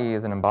huaka'i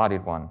is an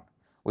embodied one.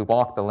 We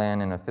walk the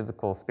land in a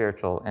physical,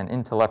 spiritual, and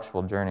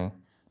intellectual journey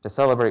to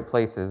celebrate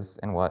places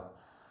in what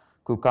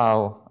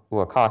Kukau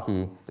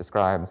Uakahi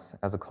describes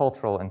as a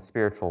cultural and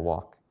spiritual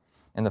walk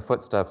in the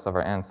footsteps of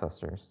our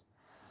ancestors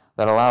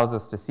that allows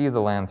us to see the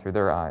land through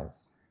their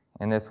eyes.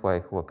 In this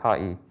way,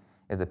 huaka'i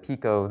is a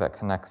piko that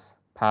connects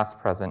past,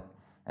 present,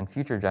 and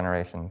future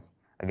generations,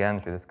 again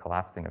through this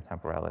collapsing of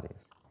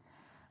temporalities.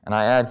 And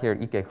I add here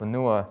ike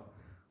hunua,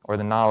 or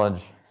the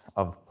knowledge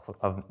of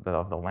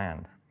the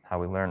land, how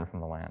we learn from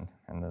the land,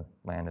 and the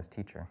land as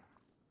teacher.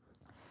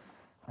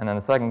 And then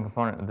the second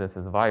component of this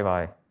is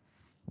vaivai,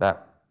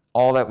 that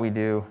all that we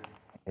do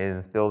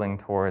is building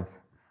towards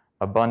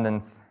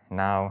abundance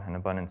now and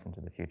abundance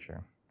into the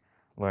future,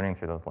 learning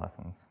through those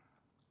lessons.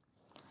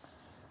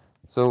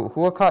 So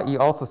huaka'i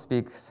also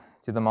speaks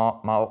to the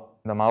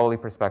Maoli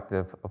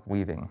perspective of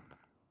weaving.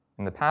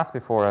 In the past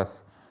before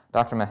us,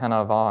 Dr.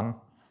 Mahena Vaughn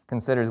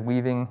considers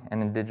weaving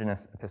an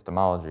indigenous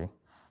epistemology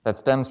that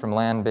stems from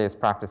land-based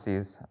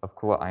practices of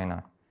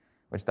kua'aina,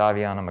 which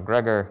Daviana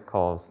McGregor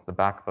calls the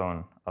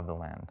backbone of the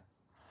land.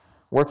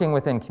 Working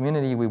within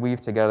community, we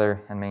weave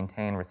together and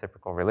maintain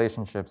reciprocal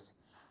relationships,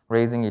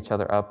 raising each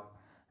other up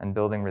and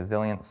building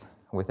resilience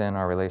within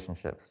our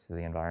relationships to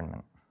the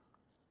environment.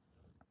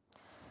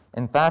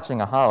 In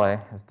thatching a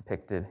hale, as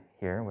depicted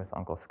here with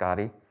Uncle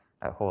Scotty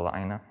at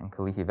Ho'ola'aina in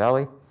Kalihi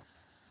Valley,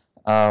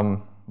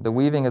 the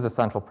weaving is a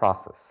central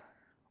process.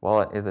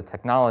 While it is a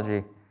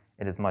technology,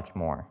 it is much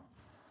more.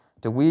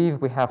 To weave,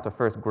 we have to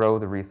first grow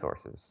the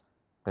resources.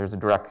 There's a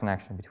direct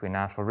connection between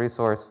natural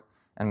resource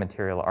and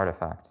material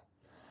artifact.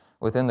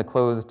 Within the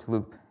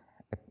closed-loop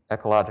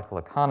ecological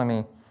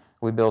economy,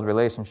 we build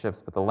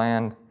relationships with the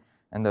land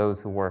and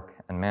those who work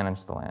and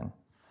manage the land.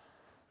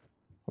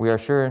 We are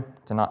sure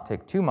to not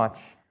take too much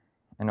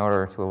in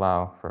order to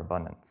allow for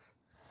abundance.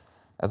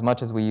 As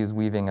much as we use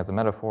weaving as a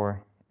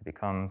metaphor, it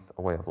becomes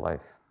a way of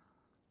life.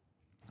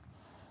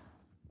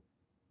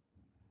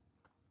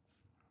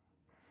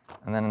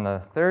 And then in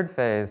the third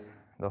phase,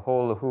 the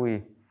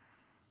Ho'oluhui,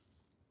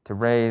 to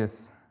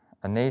raise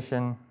a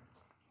nation,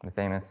 the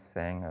famous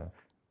saying of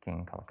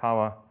King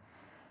Kalakaua,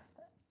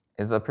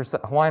 is a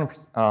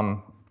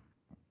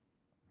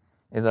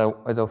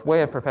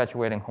way of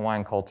perpetuating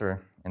Hawaiian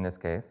culture, in this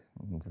case,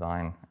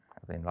 design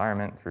of the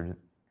environment through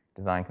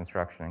design,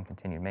 construction, and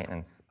continued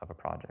maintenance of a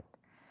project.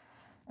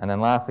 And then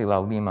lastly,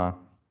 Laulima,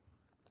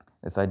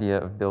 this idea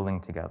of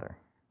building together.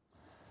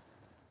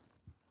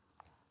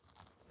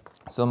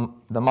 So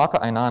the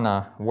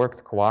Maka'ainana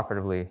worked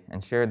cooperatively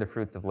and shared the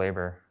fruits of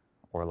labor,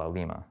 or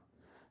Laulima.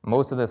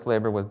 Most of this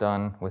labor was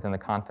done within the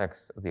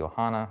context of the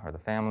ohana, or the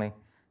family,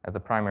 as the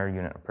primary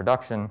unit of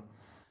production,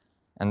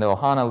 and the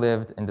ohana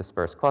lived in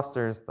dispersed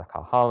clusters, the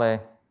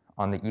kahale,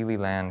 on the ili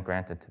land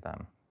granted to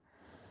them.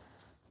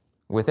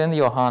 Within the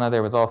ohana,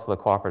 there was also the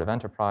cooperative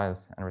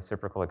enterprise and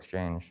reciprocal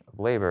exchange of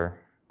labor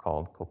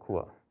called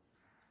kokua,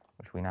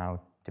 which we now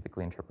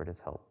typically interpret as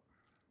help.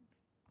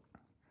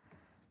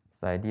 It's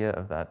the idea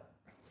of that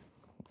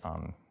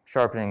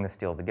sharpening the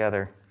steel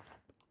together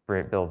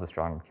builds a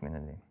stronger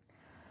community.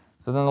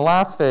 So then the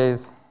last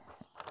phase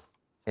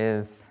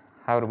is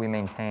how do we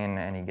maintain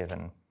any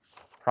given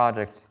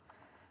project,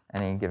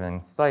 any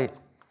given site,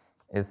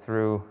 is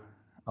through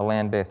a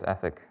land-based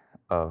ethic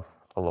of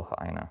aloha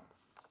aina.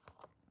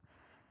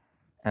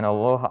 And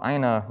aloha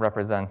aina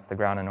represents the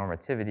ground and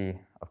normativity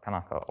of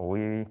kanaka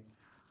oiwi,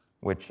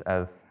 which,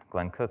 as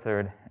Glenn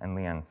Cuthard and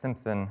Leanne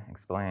Simpson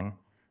explain,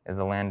 is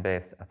a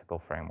land-based ethical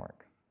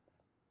framework.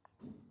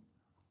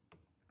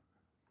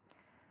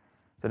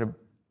 So to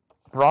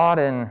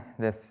broaden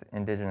this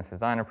indigenous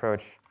design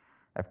approach,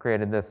 I've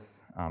created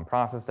this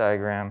process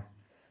diagram,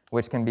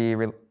 which can be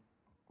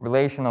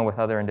relational with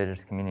other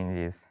indigenous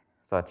communities,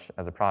 such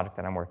as a project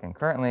that I'm working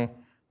currently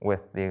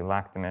with the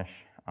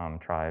Laktamish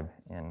tribe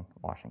in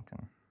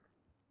Washington.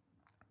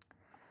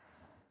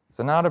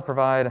 So now to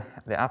provide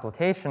the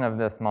application of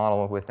this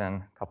model within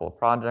a couple of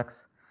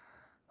projects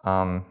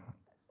and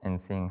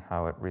seeing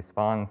how it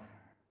responds,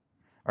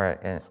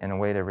 or in a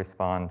way to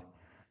respond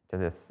to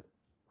this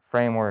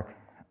framework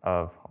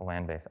of a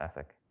land-based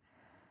ethic.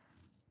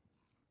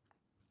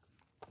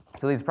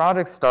 So these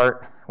projects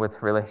start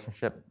with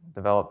relationship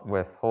developed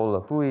with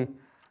Ho'olahui,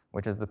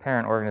 which is the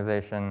parent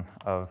organization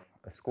of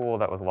a school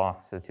that was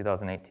lost to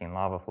 2018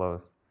 lava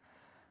flows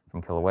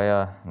from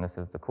Kilauea, and this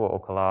is the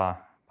Kua'okala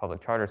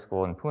Public Charter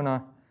School in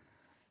Puna,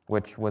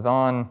 which was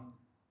on.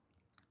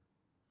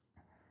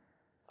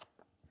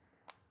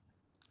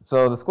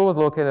 So the school was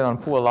located on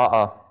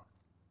Puala'a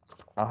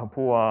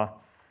Ahapua,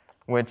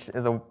 which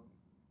is a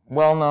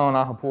well-known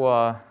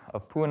ahapua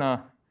of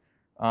Puna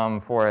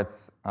for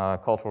its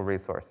cultural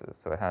resources.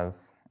 So it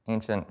has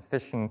ancient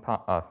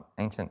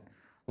ancient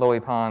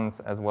lo'i ponds,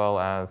 as well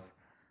as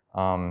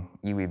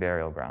iwi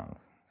burial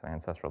grounds, so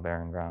ancestral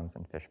burying grounds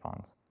and fish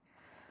ponds.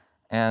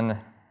 And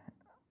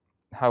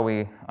how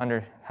we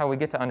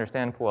get to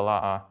understand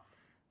Puala'a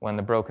when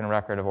the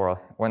record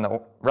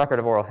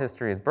of oral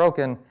history is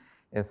broken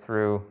is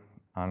through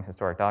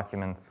historic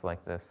documents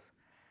like this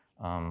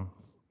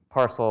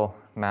parcel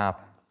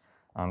map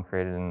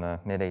created in the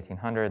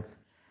mid-1800s,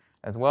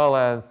 as well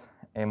as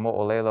a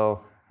mo'olelo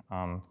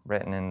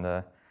written in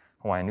the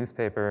Hawaiian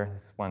newspaper.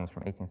 This one's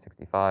from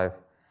 1865,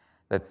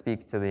 that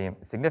speak to the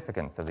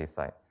significance of these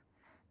sites.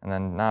 And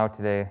then now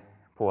today,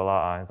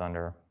 Puala'a is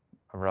under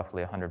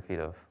roughly 100 feet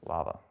of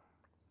lava.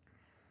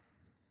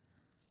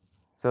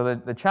 So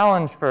the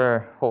challenge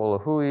for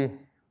Ho'olahui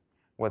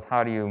was,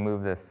 how do you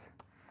move this?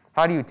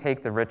 How do you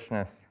take the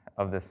richness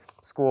of this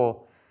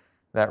school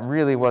that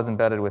really was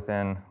embedded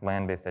within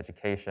land-based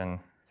education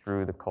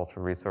through the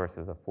cultural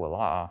resources of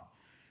Puala'a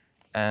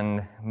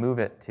and move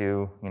it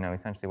to,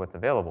 essentially what's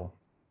available,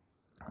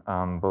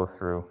 both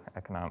through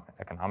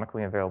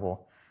economically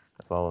available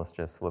as well as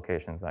just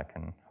locations that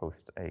can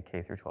host a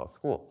K-12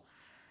 school.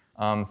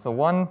 So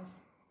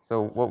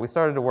what we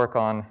started to work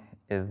on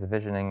is the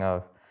visioning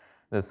of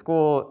the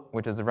school,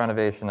 which is a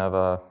renovation of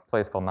a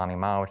place called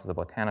Nanimau, which is a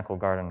botanical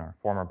garden, or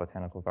former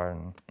botanical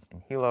garden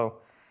in Hilo,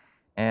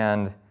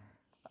 and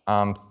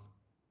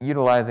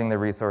utilizing the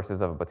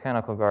resources of a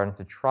botanical garden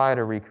to try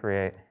to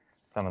recreate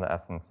some of the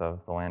essence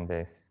of the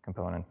land-based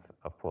components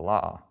of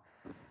Puala'a.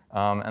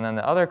 And then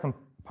the other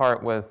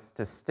part was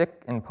to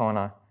stick in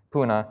Puna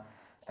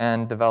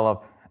and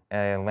develop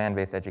a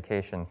land-based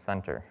education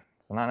center.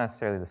 So not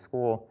necessarily the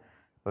school,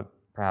 but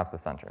perhaps the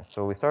center.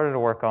 So what we started to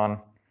work on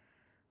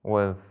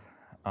was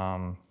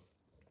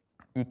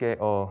Ike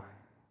o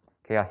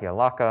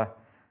Keahialaka,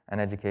 an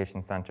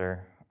education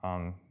center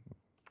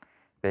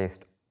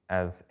based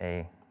as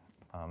a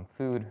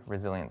food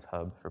resilience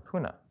hub for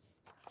Puna.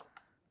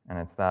 And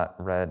it's that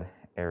red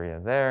area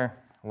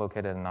there,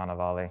 located in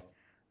Nanavale,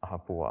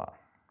 Ahapua.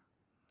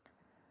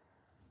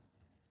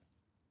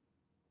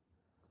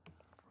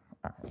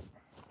 All right.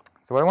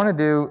 So what I want to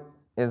do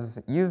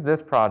is use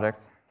this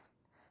project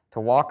to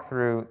walk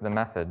through the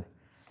method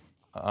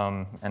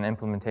and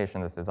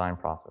implementation of this design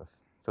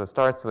process. So it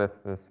starts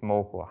with this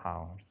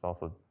mo'opuahau, which is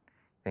also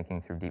thinking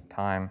through deep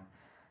time.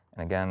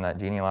 And again, that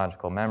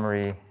genealogical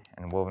memory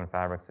and woven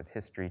fabrics of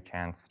history,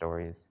 chants,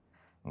 stories,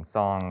 and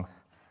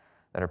songs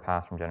that are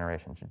passed from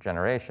generation to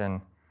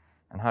generation,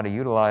 and how to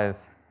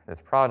utilize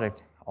this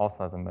project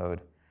also as a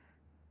mode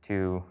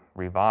to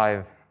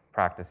revive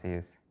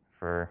practices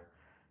for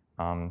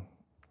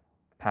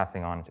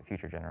passing on to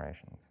future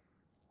generations.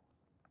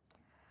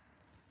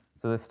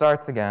 So this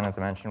starts again, as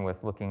I mentioned,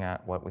 with looking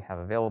at what we have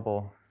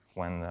available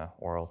when the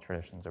oral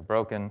traditions are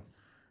broken.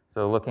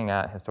 So looking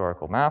at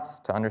historical maps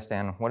to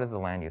understand what is the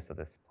land use of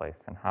this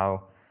place, and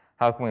how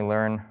can we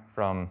learn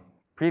from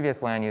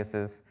previous land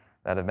uses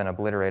that have been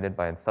obliterated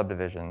by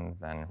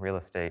subdivisions and real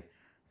estate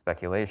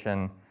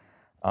speculation,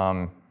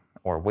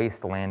 or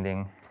waste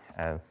landing,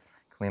 as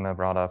Kelema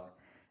brought up,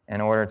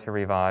 in order to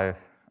revive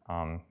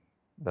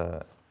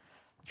the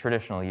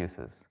traditional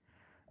uses.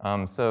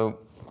 So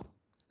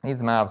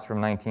these maps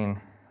from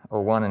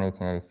 1901 and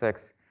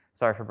 1886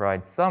 start to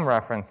provide some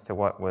reference to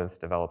what was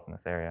developed in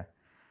this area.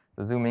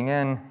 So zooming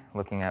in,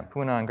 looking at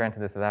Puna, and granted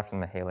this is after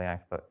the Haley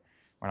Act, but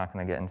we're not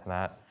going to get into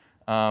that.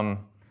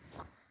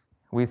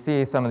 We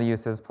see some of the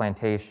uses: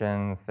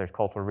 plantations, there's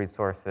cultural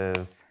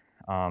resources,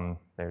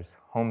 there's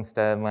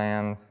homestead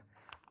lands,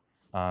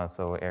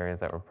 so areas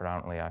that were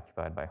predominantly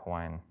occupied by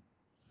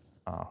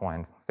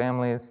Hawaiian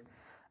families.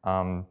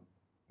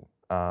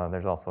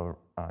 There's also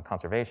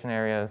conservation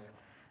areas.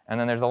 And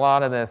then there's a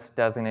lot of this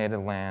designated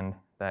land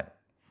that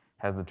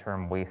has the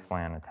term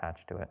wasteland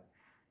attached to it.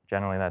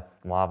 Generally,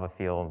 that's lava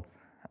fields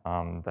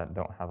that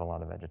don't have a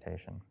lot of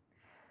vegetation.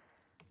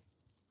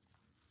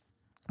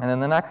 And then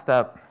the next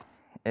step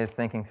is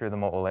thinking through the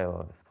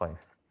mo'olelo of this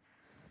place.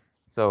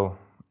 So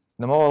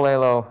the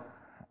mo'olelo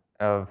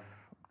of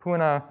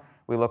Puna,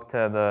 we look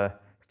to the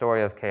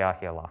story of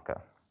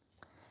Keahialaka.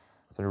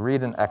 So to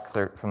read an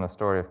excerpt from the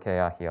story of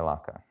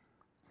Keahialaka.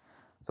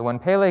 So when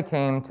Pele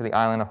came to the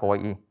island of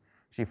Hawaii,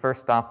 she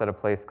first stopped at a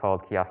place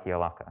called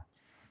Keahialaka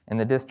in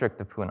the district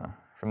of Puna.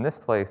 From this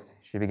place,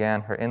 she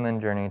began her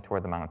inland journey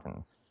toward the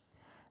mountains.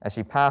 As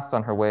she passed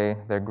on her way,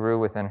 there grew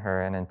within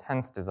her an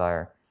intense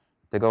desire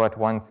to go at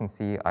once and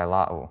see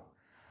Aila'u,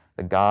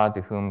 the god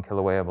to whom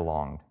Kilauea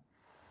belonged,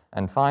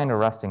 and find a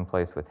resting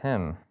place with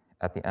him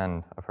at the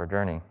end of her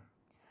journey.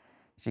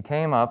 She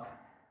came up,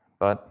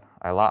 but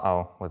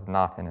Aila'u was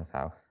not in his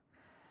house.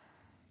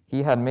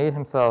 He had made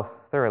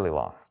himself thoroughly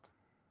lost.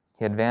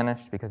 He had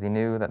vanished because he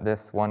knew that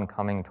this one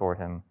coming toward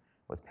him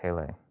was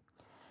Pele.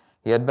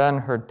 He had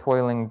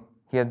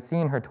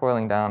seen her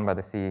toiling down by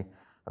the sea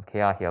of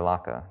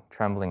Keahialaka.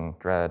 Trembling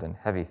dread and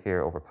heavy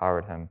fear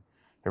overpowered him.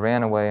 He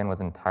ran away and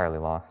was entirely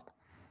lost.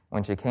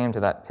 When she came to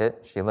that pit,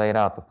 she laid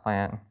out the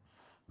plan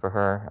for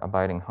her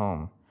abiding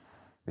home,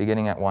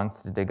 beginning at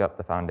once to dig up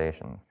the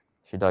foundations.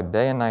 She dug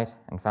day and night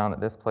and found that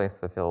this place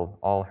fulfilled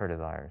all her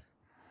desires.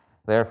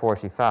 Therefore,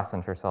 she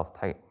fastened herself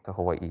tight to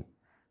Hawaii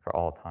for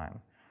all time.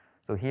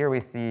 So here we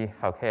see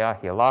how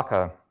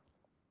Keahialaka,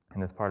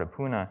 in this part of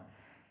Puna,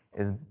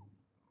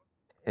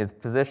 is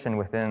positioned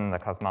within the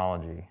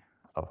cosmology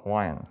of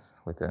Hawaiians,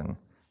 within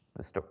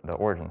the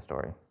origin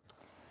story.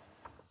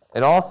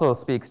 It also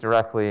speaks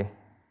directly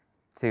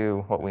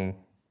to what we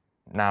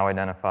now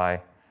identify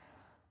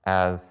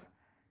as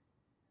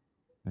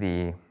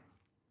the,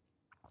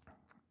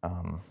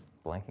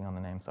 blanking on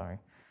the name, sorry,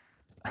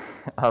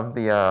 of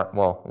the,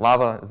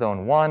 lava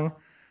zone 1,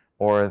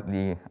 or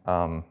the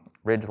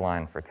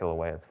ridgeline for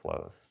Kilauea's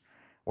flows,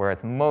 where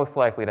it's most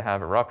likely to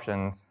have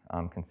eruptions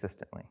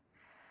consistently.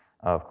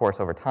 Of course,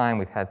 over time,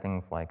 we've had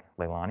things like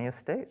Leilani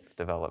estates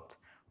developed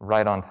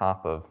right on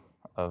top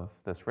of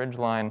this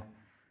ridgeline.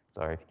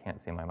 Sorry if you can't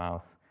see my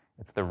mouse.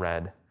 It's the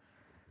red.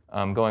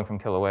 Going from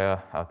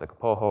Kilauea out to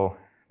Kapoho,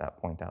 that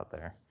point out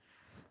there.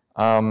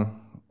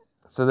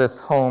 So this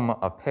home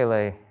of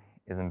Pele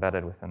is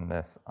embedded within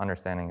this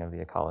understanding of the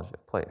ecology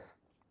of place.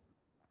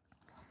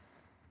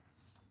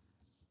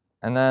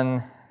 And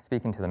then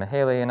speaking to the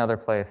Mahele, another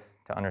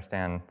place to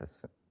understand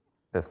this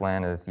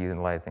land is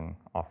utilizing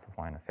Office of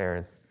Hawaiian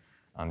Affairs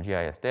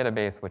GIS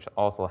database, which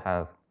also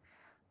has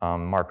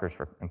markers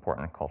for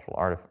important cultural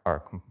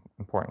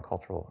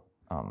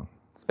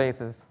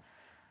spaces,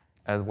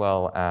 as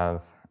well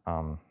as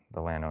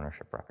the land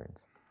ownership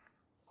records.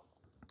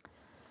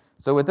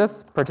 So with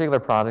this particular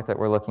project that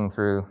we're looking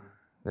through,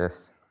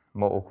 this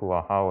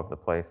mo'okuahau of the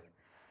place,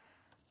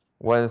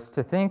 was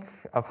to think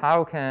of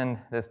how can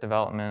this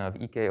development of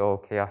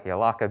Ikeo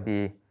Keahialaka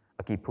be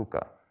a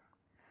kipuka.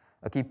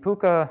 A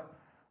kipuka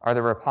are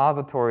the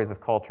repositories of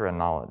culture and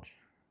knowledge.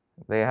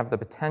 They have the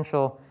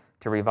potential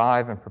to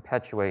revive and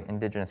perpetuate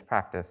indigenous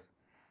practice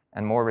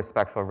and more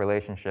respectful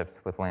relationships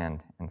with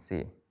land and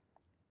sea.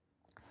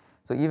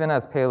 So even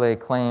as Pele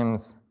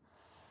claims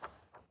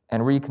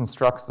and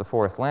reconstructs the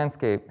forest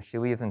landscape, she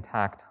leaves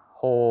intact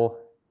whole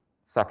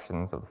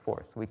sections of the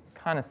forest. We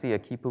kind of see a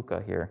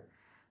kipuka here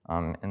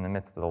in the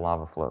midst of the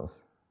lava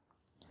flows.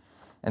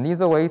 And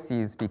these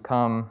oases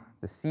become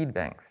the seed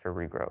banks for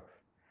regrowth.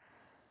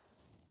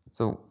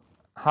 So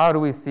how do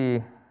we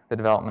see the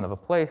development of a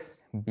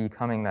place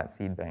becoming that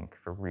seed bank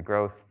for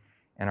regrowth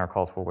in our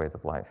cultural ways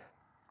of life?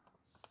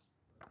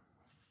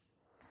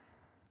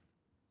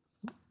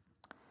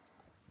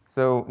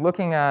 So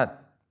looking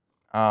at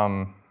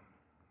Nanavale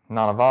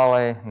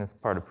in this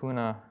part of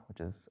Puna,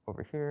 which is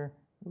over here,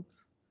 oops,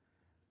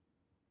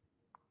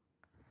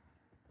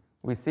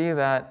 we see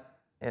that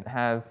it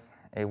has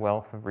a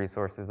wealth of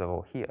resources of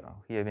ohia,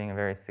 ohia being a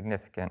very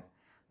significant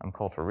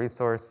cultural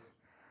resource.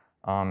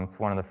 It's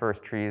one of the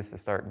first trees to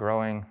start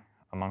growing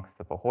amongst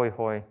the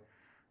pahoihoi,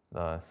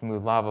 the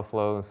smooth lava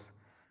flows,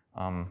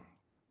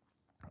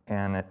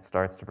 and it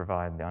starts to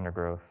provide the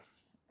undergrowth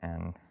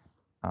and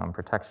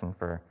protection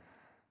for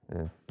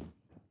the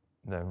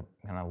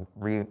kind of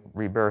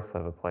rebirth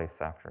of a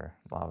place after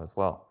lava as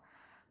well.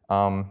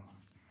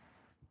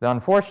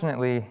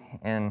 Unfortunately,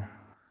 in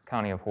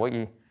County of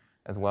Hawaii,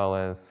 as well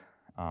as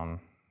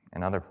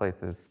in other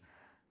places,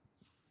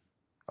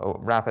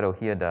 rapid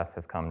ohia death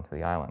has come to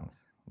the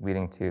islands,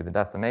 leading to the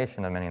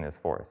decimation of many of these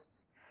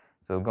forests.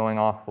 So going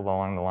also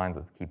along the lines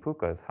of the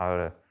kipuka is how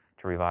to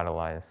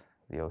revitalize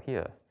the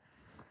ohia.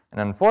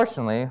 And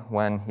unfortunately,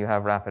 when you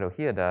have rapid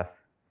ohia death,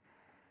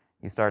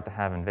 you start to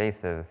have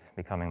invasives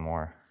becoming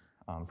more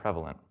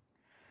prevalent.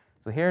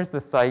 So here's the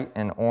site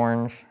in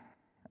orange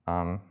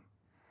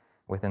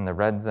within the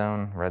red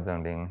zone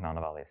being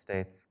Nanavale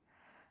Estates.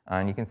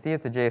 And you can see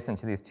it's adjacent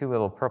to these two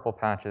little purple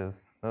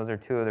patches. Those are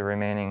two of the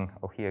remaining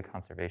ohia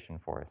conservation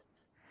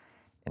forests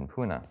in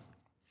Puna.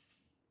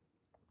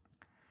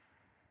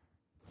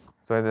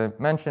 So as I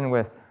mentioned,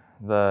 with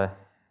the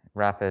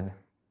rapid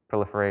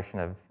proliferation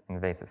of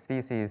invasive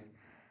species,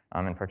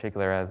 in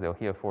particular as the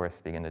ohia forests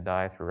begin to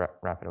die through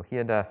rapid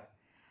ohia death,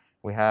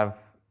 we have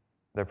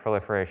the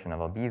proliferation of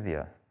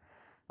albizia.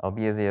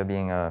 Albizia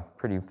being a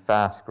pretty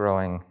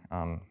fast-growing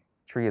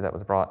tree that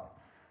was brought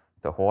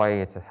to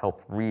Hawaii to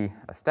help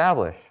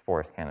re-establish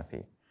forest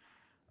canopy.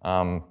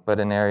 But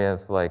in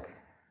areas like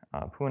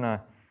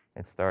Puna,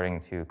 it's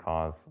starting to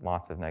cause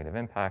lots of negative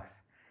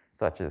impacts,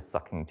 such as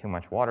sucking too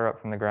much water up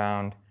from the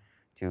ground,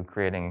 to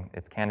creating,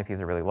 its canopies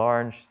are really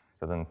large,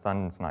 so then the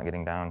sun's not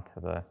getting down to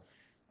the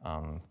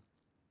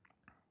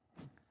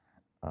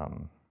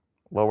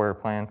lower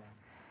plants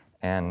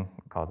and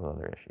causes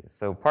other issues.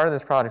 So part of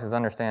this project is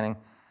understanding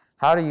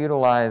how to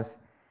utilize,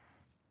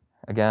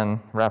 again,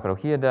 rapid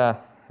ohia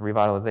death,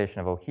 revitalization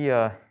of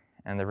ohia,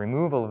 and the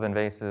removal of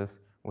invasives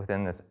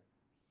within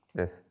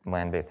this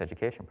land-based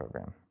education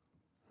program.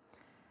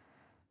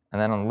 And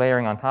then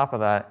layering on top of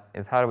that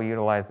is how do we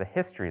utilize the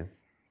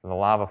histories, so the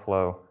lava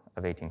flow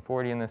of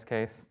 1840 in this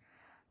case,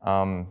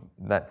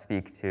 that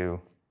speak to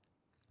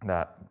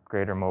that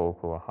greater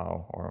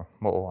mo'okuahau or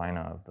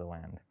mo'oaina of the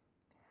land.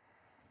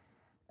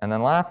 And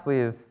then lastly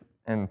is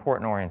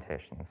important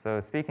orientation. So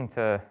speaking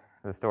to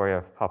the story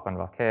of Papa and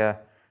Wakea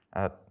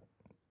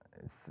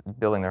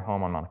building their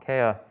home on Mauna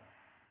Kea,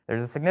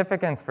 there's a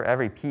significance for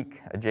every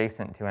peak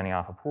adjacent to any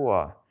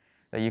ahapua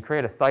that you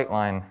create a sight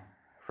line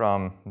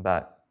from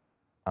that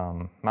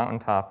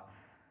mountaintop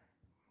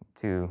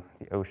to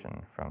the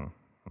ocean, from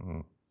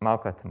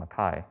Mauka to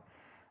Makai.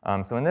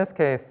 So in this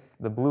case,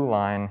 the blue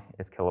line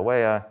is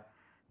Kilauea,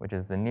 which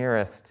is the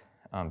nearest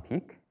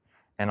peak,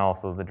 and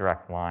also the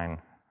direct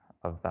line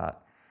of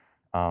that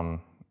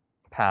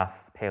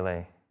path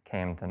Pele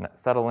came to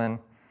settle in.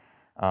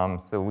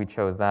 So we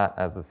chose that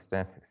as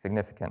a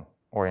significant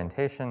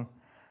orientation.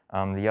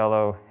 The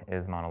yellow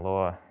is Mauna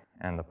Loa,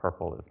 and the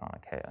purple is Mauna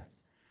Kea,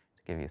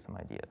 to give you some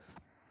ideas.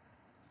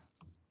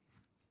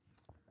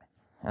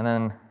 And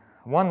then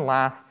one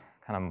last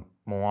kind of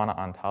Moana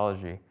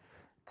ontology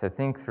to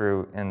think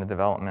through in the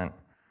development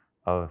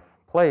of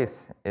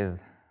place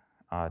is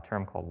a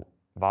term called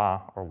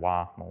Va or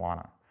Wa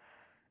Moana.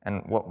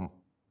 And what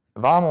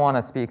Va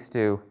Moana speaks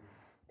to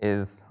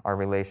is our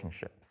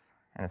relationships.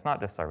 And it's not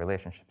just our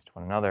relationships to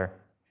one another,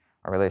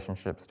 our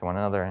relationships to one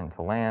another and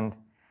to land,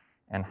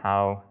 and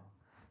how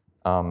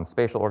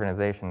spatial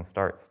organization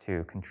starts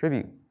to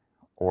contribute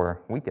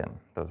or weaken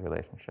those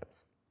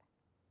relationships.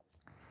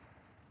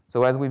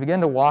 So as we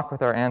begin to walk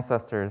with our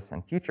ancestors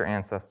and future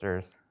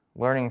ancestors,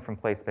 learning from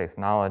place-based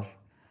knowledge,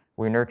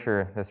 we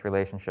nurture this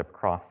relationship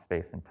across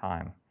space and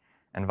time.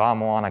 And Va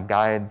Moana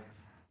guides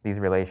these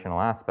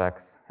relational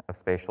aspects of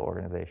spatial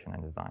organization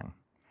and design.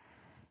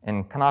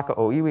 In Kanaka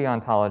Oiwi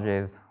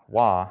ontologies,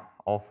 Wa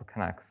also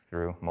connects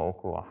through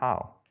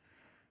Mo'okuahau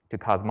to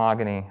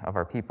cosmogony of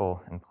our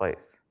people and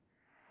place.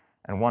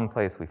 And one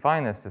place we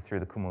find this is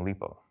through the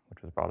Kumulipo,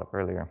 which was brought up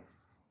earlier.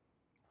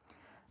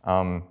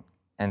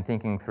 And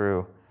thinking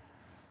through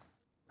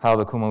how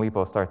the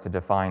Kumulipo starts to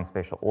define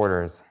spatial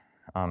orders,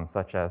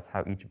 such as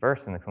how each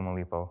verse in the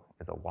Kumulipo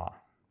is a Wa.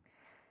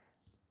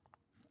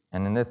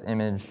 And in this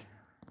image,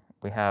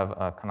 we have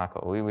a Kanaka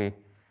Oiwi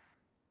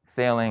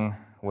sailing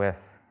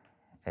with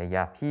a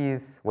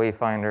Yapese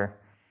wayfinder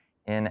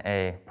in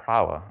a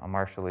prawa, a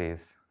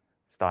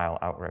Marshallese-style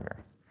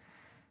outrigger,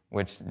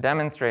 which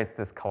demonstrates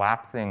this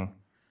collapsing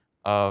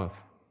of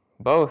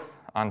both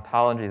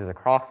ontologies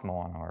across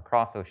Moana or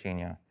across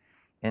Oceania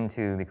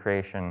into the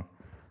creation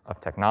of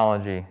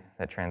technology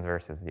that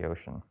transverses the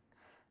ocean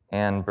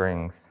and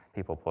brings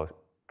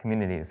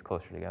communities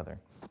closer together.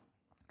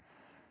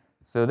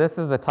 So this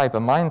is the type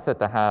of mindset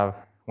to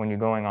have when you're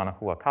going on a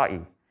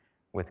huaka'i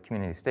with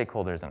community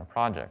stakeholders in a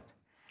project,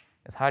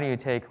 is how do you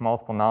take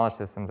multiple knowledge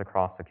systems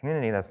across a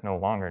community that's no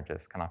longer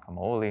just Kanaka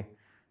Maoli,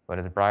 but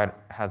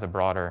has a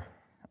broader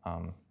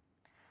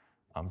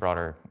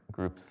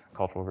groups,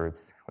 cultural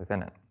groups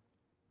within it,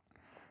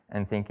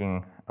 and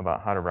thinking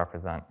about how to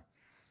represent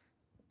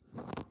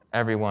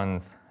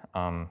everyone's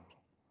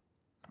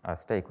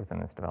stake within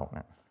this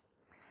development.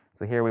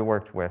 So here we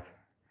worked with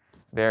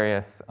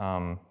various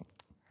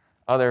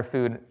other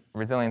food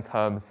resilience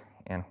hubs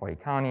in Hawaii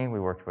County. We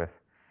worked with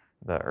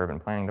the urban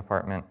planning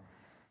department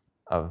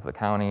of the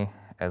county,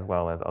 as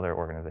well as other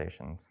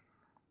organizations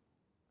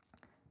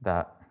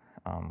that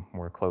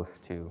were close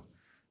to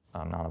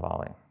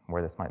Nanavale,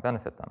 where this might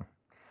benefit them.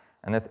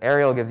 And this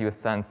aerial gives you a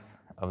sense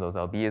of those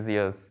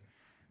albizias.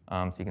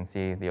 So you can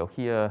see the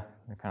ohia,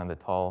 they're kind of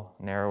the tall,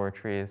 narrower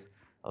trees.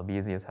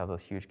 Albizias have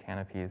those huge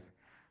canopies.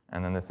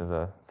 And then this is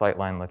a sight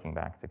line looking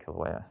back to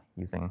Kilauea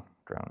using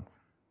drones.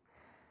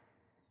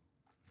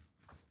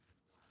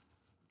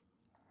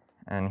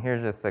 And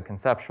here's just a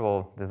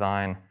conceptual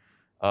design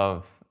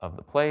of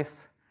the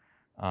place,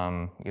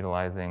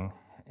 utilizing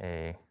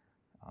a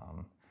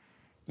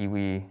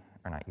emu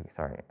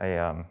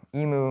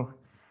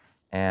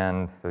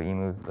and so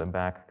emu's the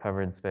back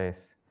covered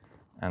space,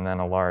 and then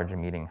a large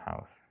meeting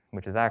house,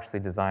 which is actually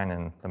designed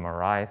in the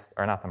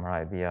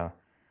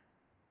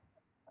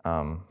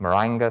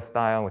Moringa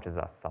style, which is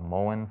a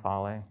Samoan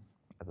fale,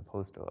 as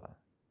opposed to a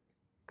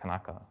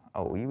Kanaka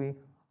Auiwi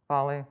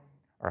fale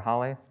or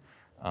hale.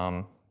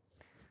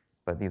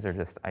 But these are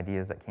just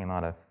ideas that came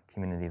out of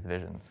communities'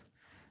 visions.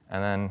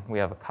 And then we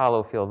have a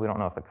kalo field. We don't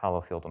know if the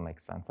kalo field will make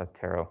sense. That's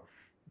taro.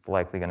 It's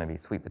likely going to be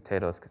sweet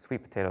potatoes, because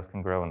sweet potatoes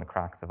can grow in the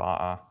cracks of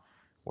a'a,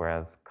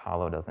 whereas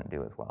kalo doesn't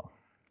do as well.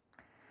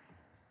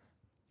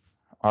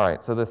 All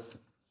right, so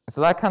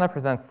that kind of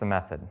presents the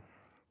method.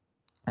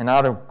 And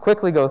now to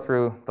quickly go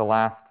through the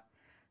last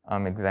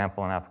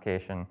example and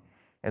application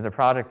is a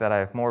project that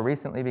I've more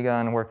recently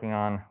begun working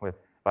on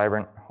with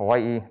Vibrant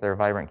Hawaii, their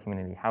Vibrant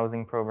Community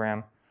Housing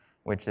Program,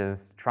 which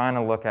is trying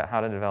to look at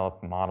how to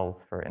develop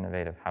models for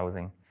innovative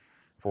housing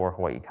for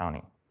Hawaii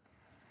County.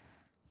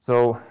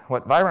 So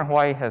what Vibrant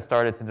Hawaii has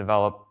started to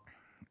develop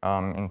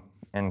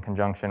in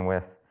conjunction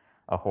with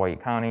Hawaii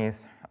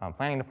County's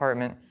planning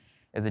department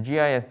is a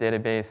GIS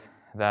database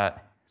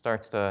that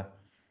starts to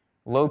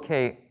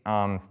locate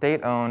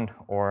state-owned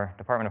or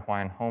Department of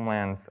Hawaiian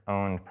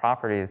Homelands-owned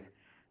properties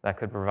that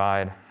could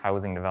provide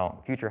housing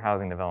development, future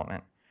housing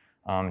development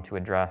to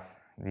address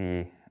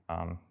the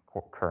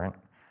current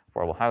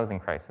affordable housing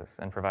crisis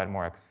and provide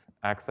more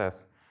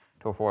access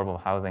to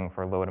affordable housing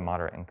for low to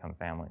moderate income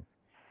families.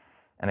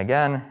 And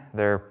again,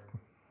 they're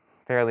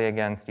fairly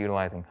against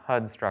utilizing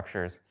HUD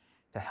structures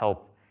to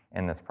help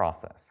in this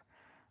process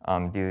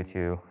due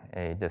to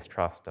a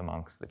distrust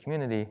amongst the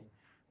community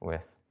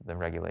with the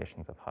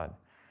regulations of HUD.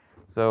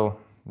 So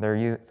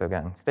so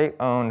again,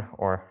 state-owned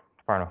or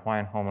Department of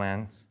Hawaiian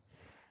Homelands,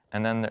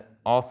 and then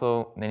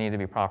also they need to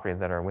be properties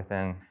that are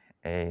within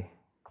a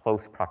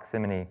close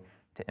proximity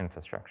to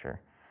infrastructure.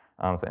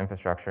 So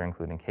infrastructure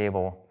including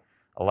cable,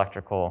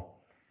 electrical,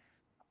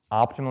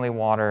 optimally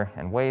water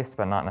and waste,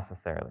 but not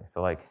necessarily.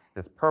 So like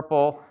this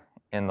purple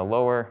in the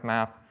lower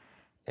map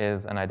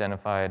is an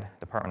identified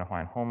Department of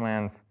Hawaiian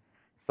Homelands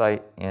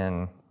site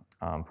in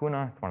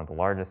Puna. It's one of the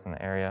largest in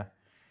the area.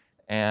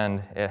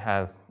 And it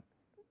has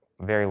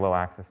very low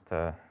access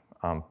to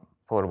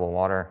potable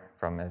water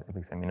from at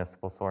least a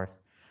municipal source.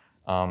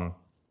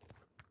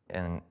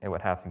 And it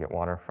would have to get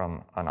water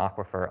from an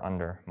aquifer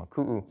under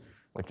Maku'u,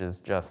 which is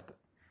just,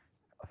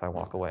 if I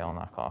walk away, I'll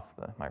knock off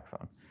the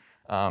microphone.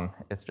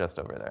 It's just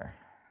over there.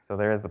 So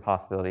there is the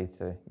possibility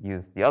to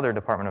use the other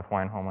Department of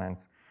Hawaiian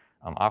Homelands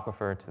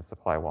aquifer to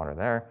supply water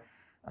there.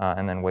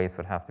 And then waste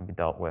would have to be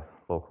dealt with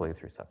locally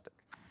through septic.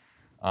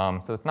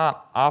 So it's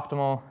not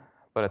optimal,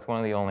 but it's one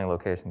of the only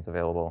locations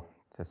available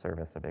to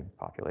service a big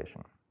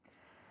population,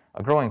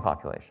 a growing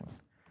population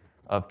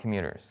of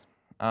commuters.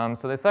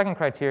 So the second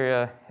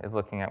criteria is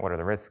looking at what are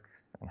the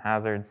risks and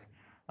hazards.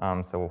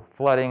 So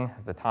flooding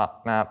is the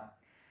top map,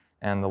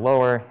 and the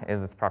lower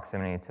is its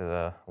proximity to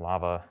the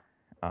lava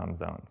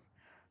zones.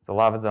 So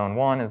lava zone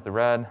 1 is the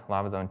red,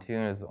 lava zone 2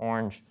 is the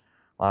orange,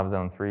 lava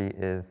zone 3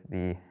 is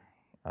the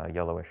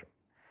yellowish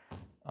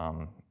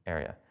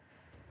area.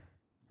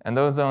 And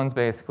those zones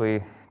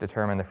basically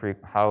determine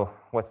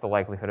what's the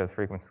likelihood of the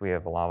frequency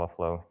of a lava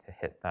flow to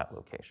hit that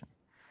location.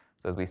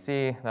 So as we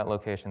see, that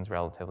location is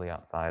relatively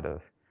outside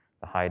of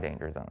the high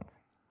danger zones.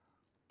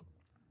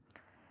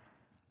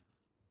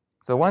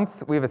 So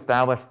once we've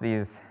established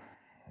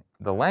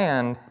the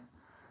land,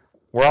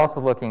 we're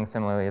also looking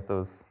similarly at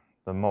the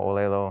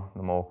mo'olelo,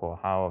 the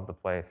mo'oko'ahau of the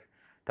place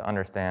to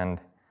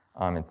understand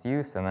its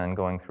use, and then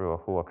going through a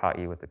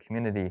huaka'i with the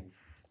community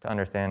to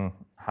understand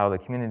how the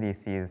community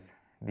sees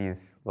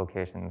these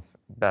locations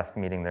best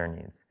meeting their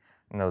needs.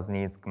 And those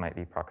needs might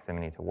be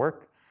proximity to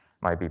work,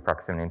 might be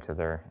proximity to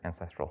their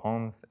ancestral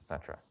homes,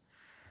 etc.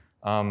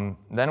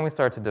 Then we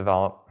start to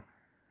develop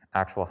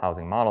actual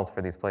housing models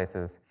for these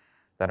places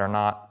that are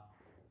not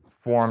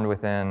formed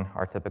within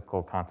our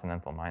typical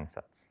continental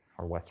mindsets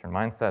or Western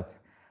mindsets,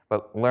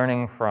 but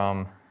learning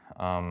from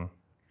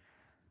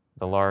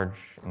the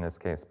large, in this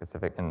case,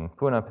 in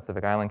Puna,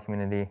 Pacific Island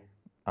community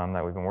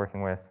that we've been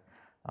working with,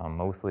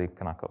 mostly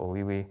Kanaka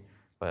Oiwi,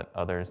 but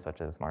others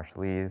such as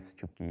Marshallese,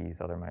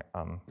 Chukis, other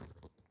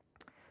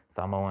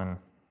Samoan,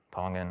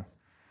 Tongan,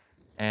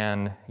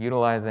 and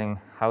utilizing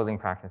housing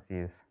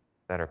practices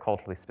that are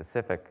culturally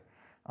specific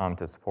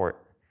to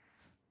support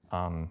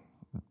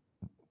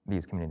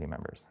these community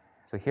members.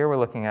 So here we're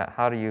looking at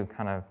how do you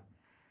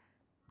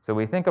so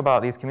we think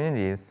about these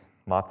communities,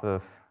 lots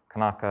of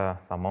Kanaka,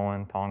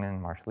 Samoan, Tongan,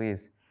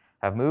 Marshallese,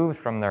 have moved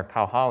from their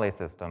kauhale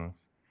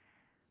systems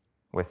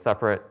with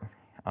separate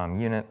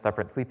units,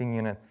 separate sleeping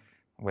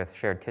units, with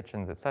shared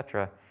kitchens,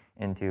 etc.,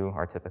 into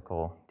our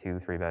typical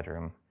 2-3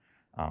 bedroom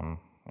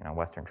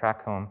Western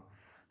tract home.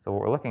 So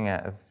what we're looking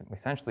at is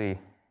essentially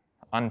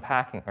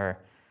unpacking or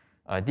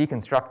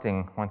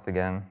deconstructing, once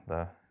again,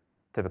 the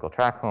typical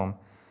tract home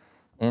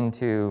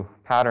into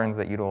patterns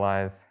that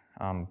utilize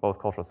both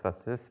cultural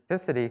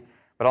specificity,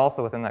 but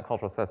also within that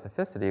cultural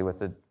specificity with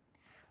the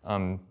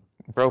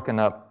broken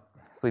up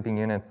sleeping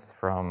units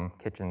from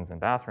kitchens and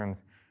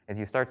bathrooms, as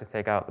you start to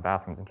take out the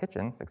bathrooms and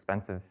kitchens,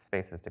 expensive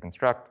spaces to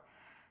construct,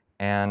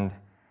 and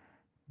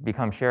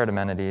become shared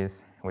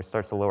amenities, which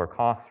starts to lower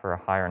costs for a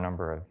higher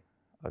number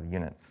of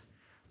units.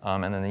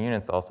 And then the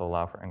units also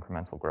allow for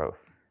incremental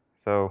growth.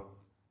 So,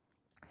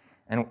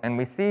 and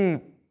we see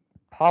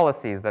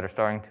policies that are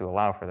starting to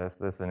allow for this.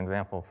 This is an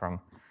example from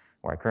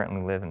where I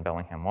currently live in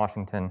Bellingham,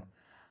 Washington.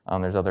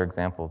 There's other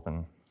examples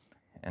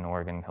in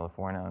Oregon,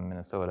 California,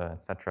 Minnesota,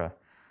 et cetera,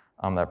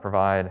 that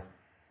provide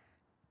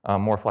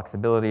more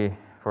flexibility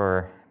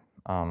for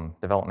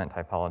development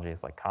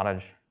typologies like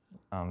cottage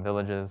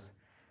villages,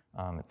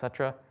 et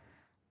cetera.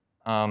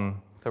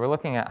 So we're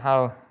looking at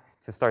how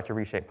to start to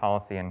reshape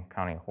policy in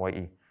County of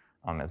Hawaii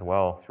as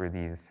well through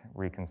these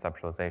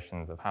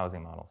reconceptualizations of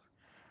housing models.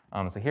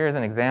 So here's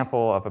an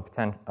example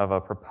of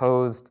a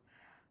proposed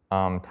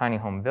tiny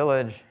home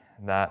village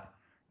that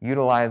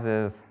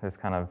utilizes this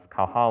kind of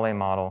kauhale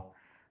model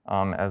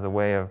as a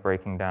way of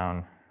breaking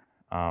down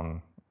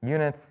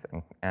units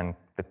and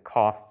the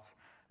costs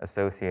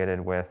associated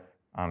with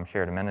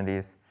shared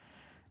amenities,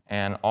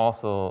 and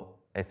also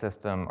a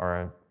system or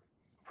a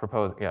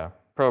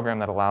program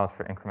that allows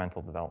for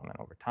incremental development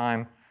over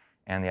time,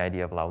 and the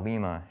idea of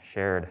laulima,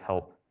 shared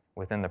help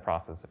within the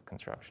process of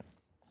construction.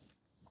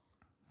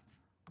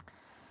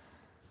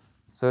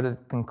 So to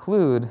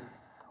conclude,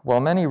 while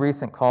many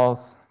recent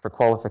calls for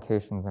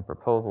qualifications and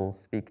proposals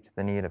speak to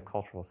the need of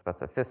cultural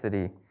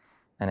specificity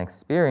and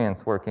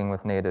experience working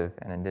with Native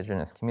and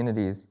Indigenous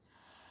communities,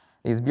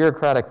 these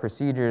bureaucratic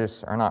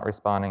procedures are not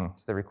responding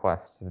to the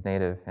requests of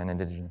Native and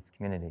Indigenous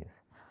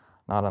communities,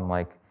 not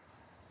unlike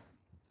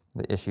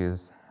the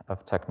issues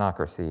of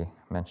technocracy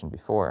mentioned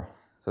before.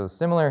 So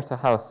similar to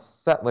how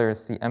settlers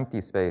see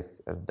empty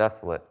space as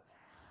desolate,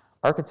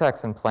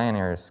 architects and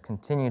planners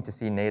continue to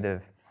see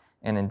Native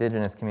and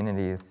Indigenous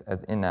communities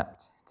as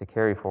inept to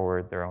carry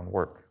forward their own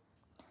work.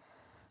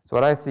 So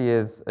what I see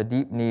is a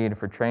deep need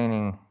for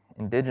training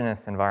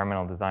Indigenous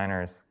environmental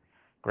designers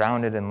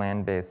grounded in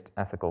land-based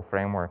ethical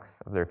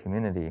frameworks of their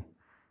community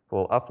who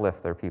will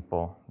uplift their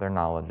people, their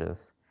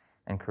knowledges,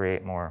 and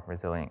create more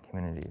resilient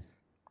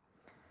communities.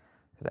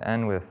 So to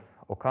end with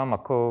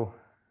Okamako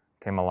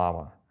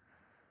Kemalama,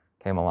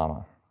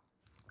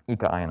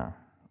 Ika Aina.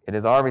 It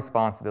is our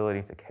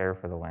responsibility to care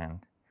for the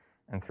land,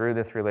 and through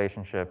this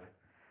relationship,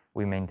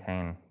 we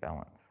maintain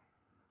balance.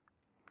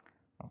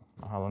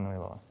 Mahalo nui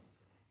loa.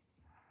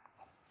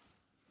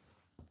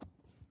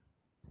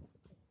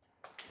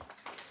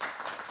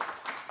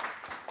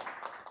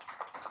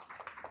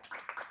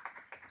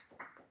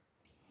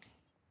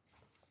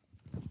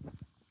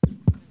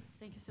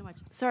 Thank you so much.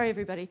 Sorry,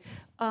 everybody.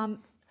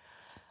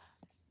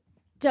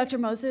 Dr.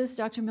 Moses,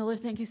 Dr. Miller,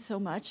 thank you so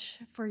much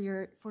for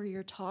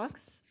your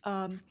talks.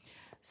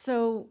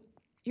 So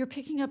you're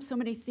picking up so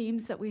many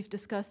themes that we've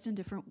discussed in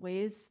different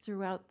ways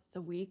throughout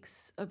the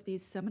weeks of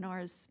these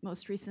seminars,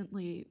 most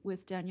recently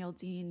with Danielle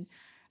Dean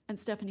and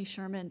Stephanie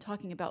Sherman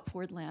talking about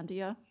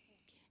Fordlandia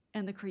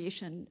and the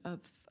creation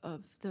of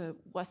the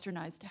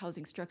westernized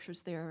housing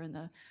structures there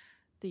and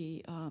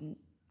the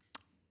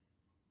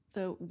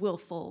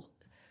willful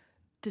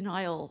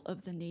denial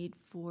of the need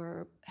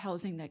for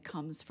housing that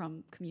comes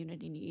from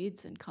community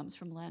needs and comes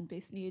from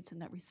land-based needs and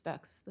that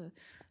respects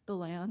the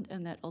land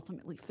and that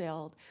ultimately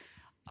failed.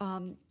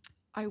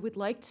 I would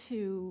like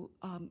to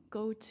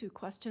go to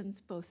questions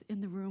both in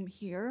the room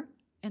here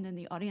and in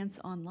the audience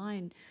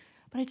online,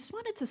 but I just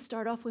wanted to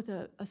start off with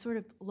a sort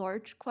of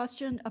large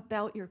question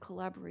about your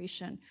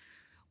collaboration,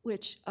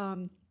 which,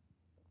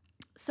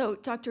 so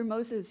Dr.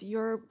 Moses,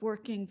 you're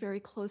working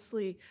very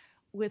closely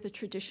with a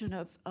tradition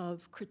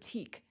of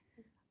critique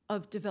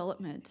of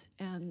development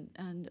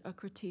and a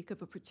critique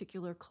of a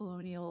particular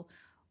colonial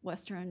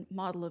Western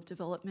model of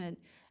development.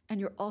 And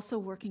you're also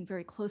working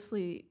very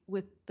closely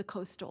with the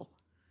coastal.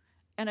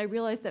 And I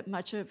realize that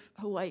much of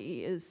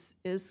Hawaii is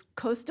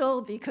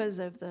coastal because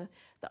of the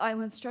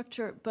island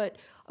structure, but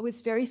I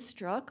was very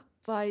struck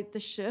by the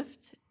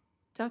shift,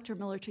 Dr.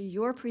 Miller, to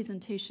your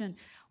presentation,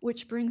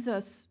 which brings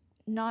us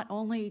not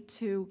only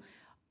to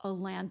a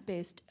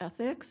land-based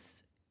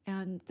ethics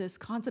and this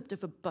concept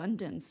of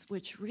abundance,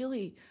 which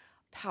really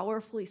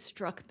powerfully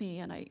struck me,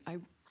 and I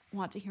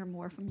want to hear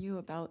more from you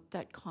about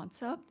that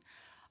concept,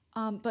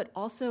 but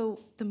also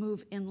the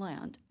move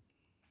inland.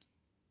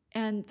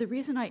 And the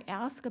reason I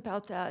ask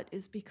about that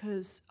is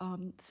because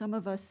some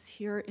of us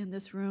here in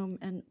this room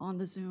and on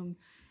the Zoom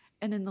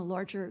and in the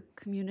larger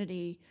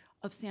community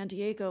of San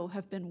Diego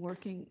have been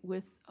working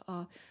with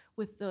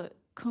the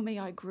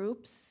kumeya'i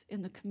groups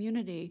in the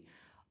community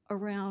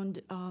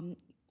around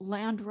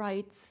land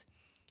rights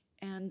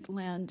and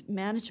land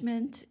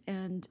management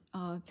and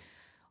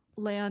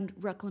land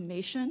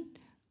reclamation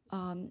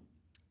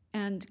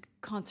and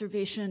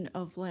conservation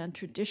of land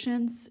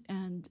traditions.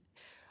 And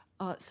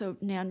so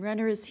Nan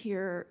Renner is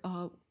here.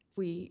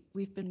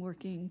 We've been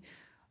working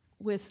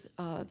with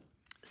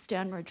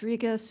Stan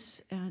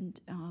Rodriguez and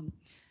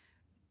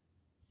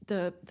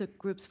the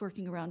groups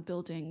working around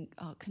building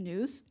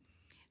canoes,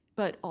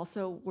 but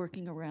also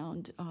working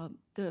around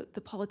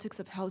the politics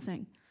of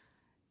housing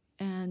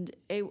and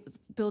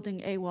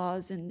building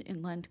AWAs in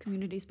inland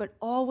communities, but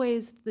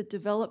always the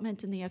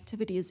development and the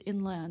activity is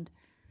inland.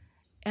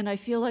 And I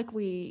feel like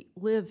we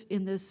live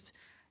in this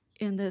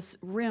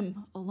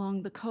rim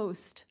along the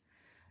coast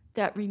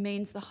that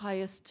remains the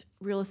highest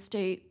real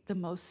estate, the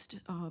most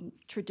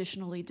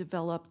traditionally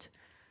developed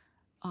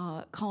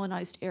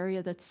colonized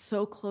area that's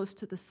so close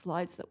to the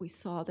slides that we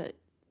saw that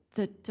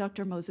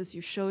Dr. Moses,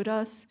 you showed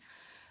us.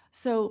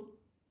 So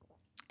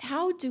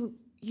how do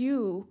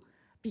you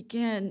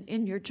begin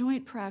in your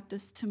joint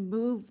practice to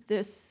move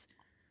this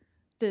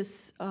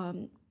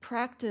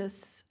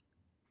practice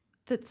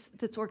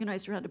that's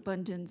organized around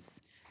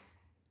abundance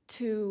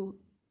to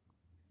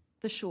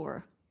the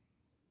shore,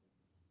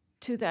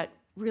 to that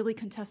really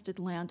contested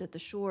land at the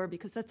shore,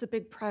 because that's a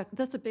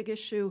big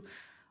issue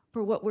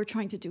for what we're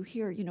trying to do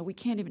here. You know, we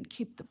can't even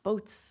keep the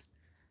boats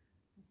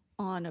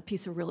on a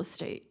piece of real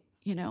estate,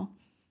 you know,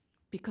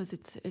 because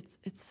it's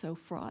so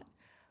fraught.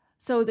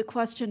 So the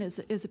question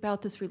is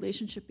about this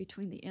relationship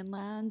between the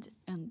inland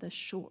and the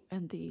shore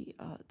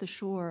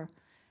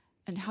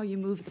and how you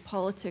move the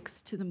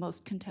politics to the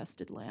most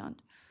contested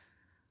land.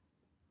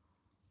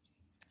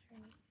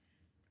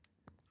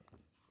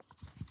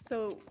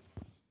 So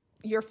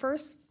your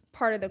first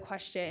part of the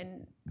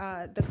question,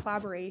 the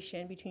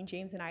collaboration between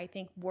James and I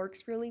think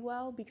works really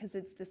well because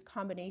it's this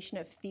combination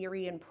of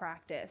theory and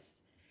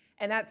practice.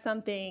 And that's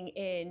something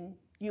in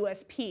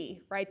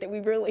USP, right, that we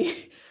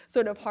really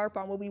sort of harp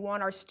on, what we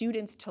want our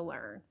students to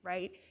learn,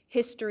 right?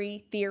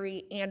 History,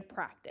 theory, and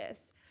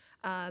practice.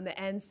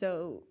 And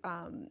so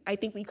I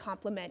think we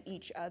complement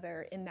each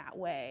other in that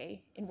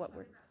way in what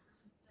we're...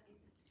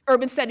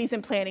 Urban Studies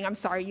and Planning, I'm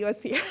sorry,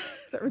 USP,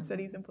 Urban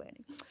Studies and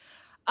Planning.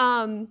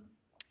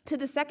 To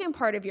the second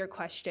part of your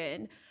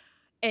question,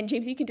 and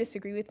James, you can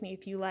disagree with me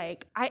if you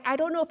like, I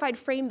don't know if I'd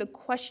frame the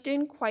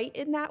question quite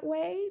in that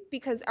way,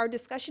 because our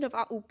discussion of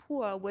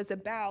A'upua was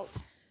about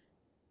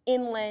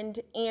inland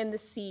and the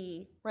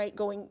sea, right,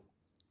 going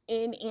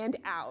in and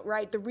out,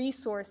 right, the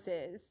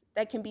resources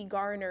that can be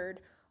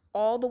garnered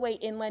all the way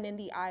inland in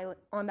the island,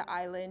 on the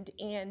island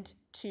and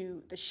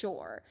to the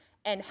shore,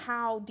 and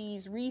how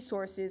these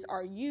resources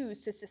are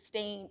used to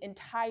sustain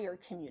entire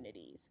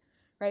communities,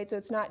 right? So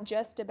it's not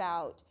just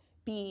about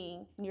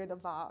being near the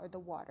Va or the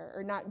water,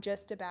 or not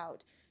just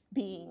about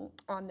being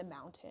on the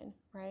mountain,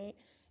 right?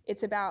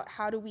 It's about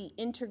how do we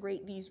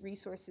integrate these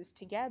resources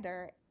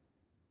together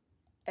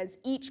as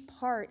each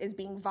part is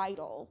being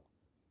vital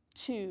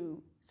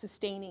to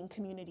sustaining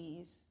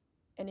communities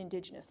and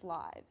indigenous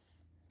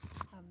lives.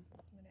 You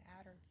want to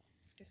add or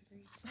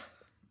disagree?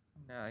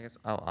 No, I guess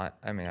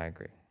I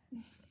agree.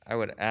 I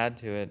would add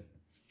to it,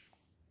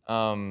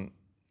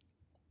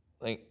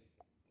 like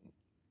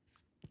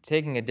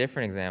taking a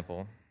different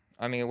example.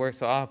 I mean, it works.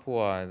 So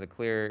Ahapua is a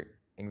clear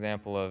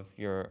example of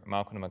your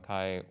Maukana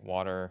Makai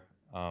water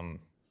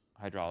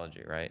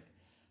hydrology, right?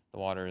 The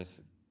water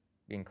is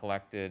being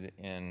collected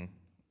in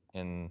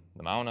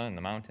the mauna, in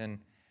the mountain.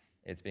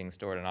 It's being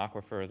stored in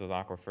aquifers. Those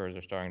aquifers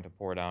are starting to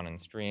pour down in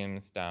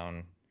streams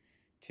down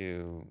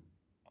to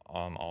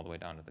all the way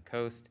down to the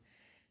coast.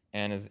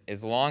 And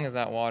as long as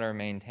that water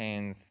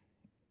maintains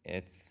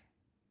its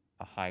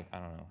a high, I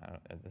don't know,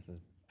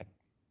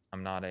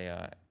 I'm not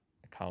a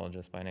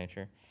ecologist by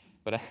nature,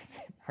 but as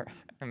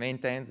it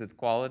maintains its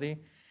quality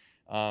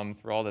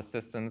through all the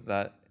systems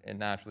that it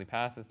naturally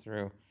passes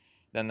through,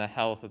 then the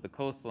health of the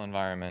coastal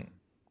environment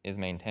is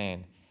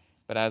maintained.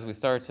 But as we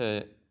start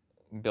to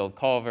build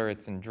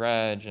culverts and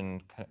dredge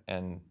and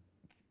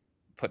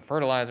put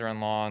fertilizer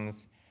on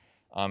lawns,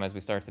 as we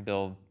start to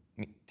build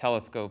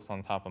telescopes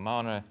on top of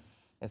Mauna,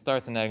 it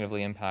starts to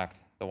negatively impact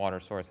the water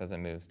source as it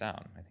moves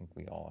down. I think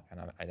we all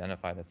kind of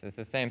identify this. It's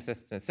the same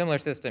system, similar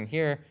system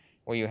here,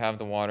 where you have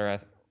the water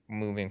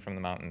moving from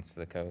the mountains to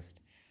the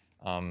coast.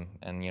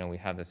 And we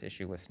have this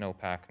issue with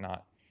snowpack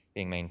not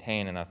being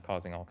maintained, and that's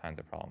causing all kinds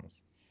of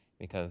problems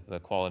because the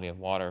quality of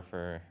water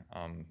for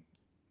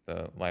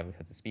the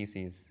livelihoods of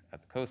species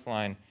at the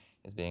coastline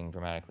is being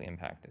dramatically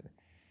impacted.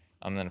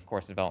 And then, of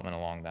course, development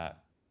along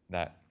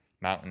that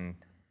mountain,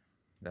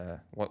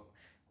 what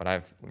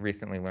I've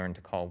recently learned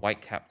to call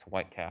white cap to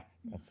white cap.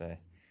 That's a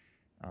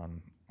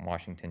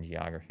Washington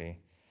geography.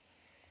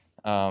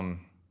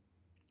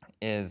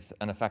 Is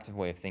an effective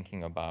way of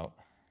thinking about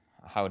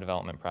how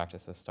development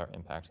practices start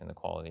impacting the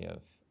quality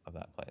of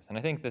that place. And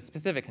I think the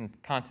specific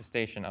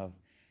contestation of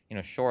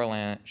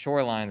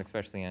shorelines,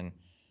 especially in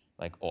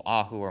like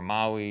Oahu or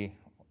Maui,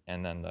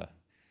 and then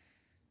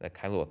the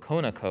Kailua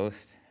Kona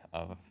coast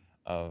of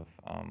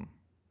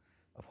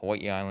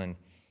Hawaii Island,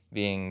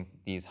 being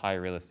these high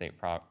real estate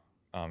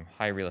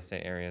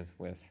areas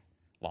with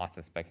lots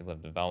of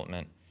speculative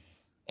development,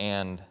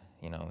 and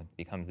it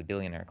becomes the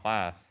billionaire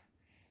class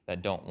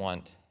that don't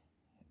want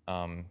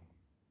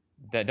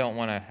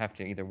to have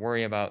to either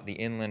worry about the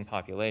inland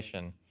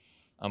population,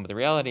 but the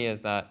reality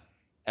is that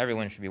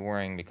everyone should be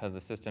worrying because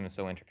the system is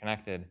so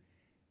interconnected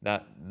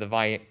that the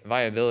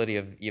viability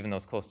of even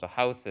those coastal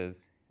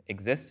houses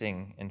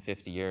existing in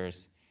 50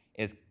 years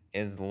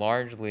is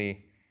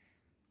largely,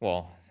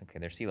 well, it's okay,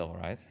 there's sea level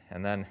rise,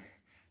 and then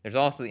there's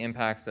also the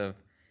impacts of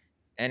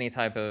any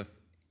type of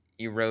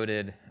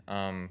eroded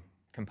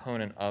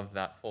component of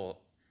that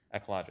full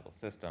ecological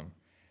system.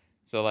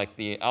 So like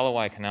the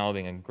LOI Canal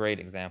being a great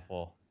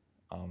example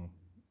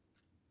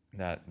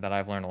that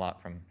I've learned a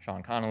lot from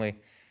Sean Connolly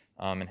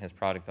and his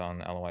project on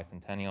the LOI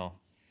Centennial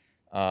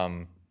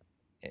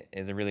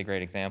is a really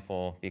great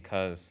example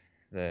because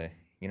the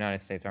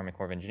United States Army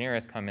Corps of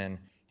Engineers come in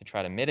to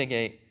try to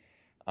mitigate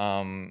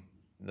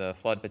the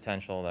flood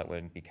potential that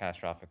would be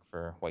catastrophic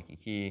for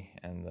Waikiki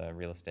and the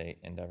real estate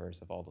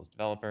endeavors of all those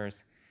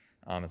developers,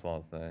 as well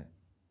as the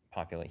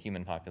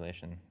human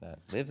population that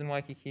lives in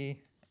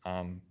Waikiki.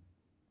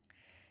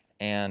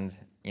 And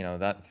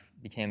that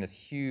became this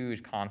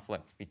huge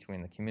conflict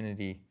between the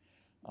community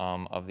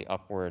of the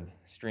upward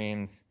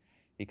streams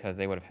because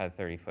they would have had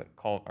 30-foot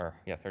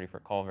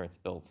culverts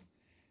built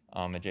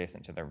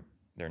adjacent to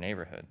their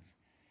neighborhoods,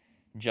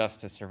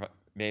 just to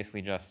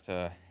basically just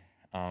to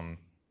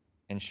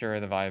ensure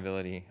the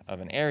viability of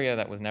an area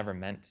that was never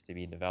meant to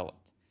be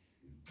developed.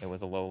 It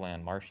was a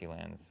lowland, marshy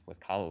lands with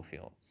kalo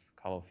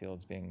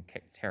fields being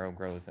taro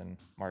grows in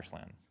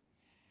marshlands.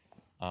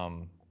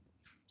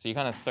 So you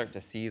kind of start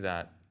to see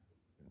that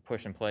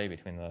push and play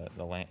between the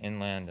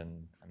inland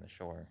and the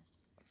shore.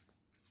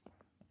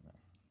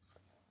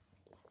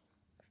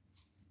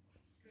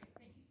 Great,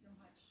 thank you so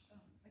much.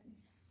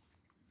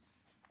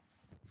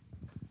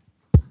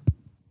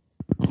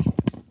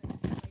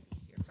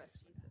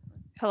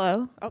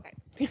 Hello? Okay.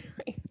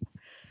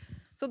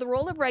 So the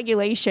role of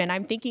regulation,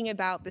 I'm thinking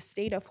about the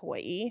state of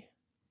Hawaii,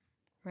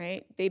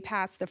 right? They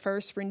passed the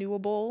first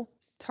renewable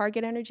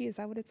target energy, is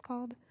that what it's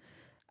called?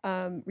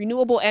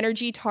 Renewable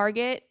energy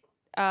target,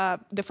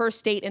 the first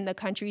state in the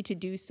country to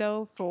do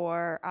so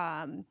for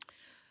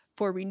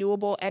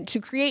renewable and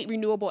to create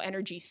renewable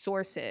energy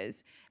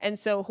sources. And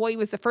so Hawaii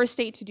was the first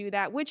state to do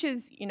that, which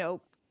is,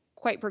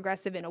 quite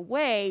progressive in a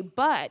way,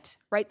 but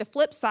right, the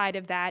flip side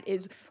of that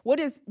is what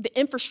does the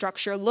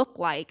infrastructure look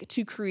like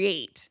to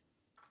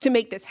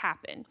make this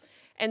happen?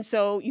 And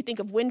so you think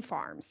of wind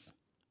farms,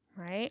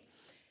 right?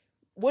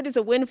 What does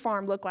a wind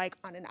farm look like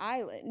on an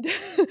island?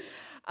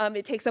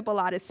 It takes up a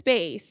lot of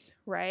space,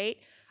 right?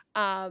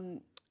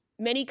 Many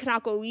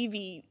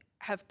Kanakaʻiwi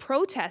have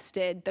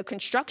protested the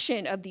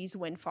construction of these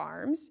wind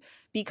farms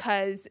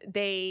because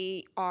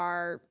they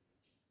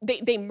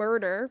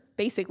murder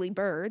basically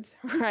birds,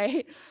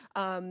 right?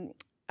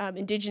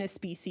 Indigenous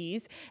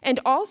species. And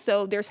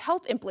also there's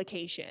health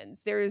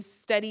implications. There's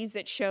studies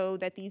that show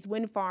that these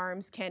wind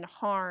farms can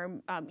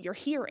harm your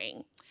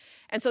hearing.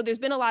 And so there's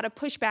been a lot of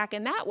pushback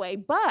in that way,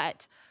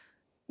 but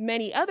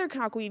many other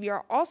Kanakaʻiwi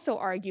are also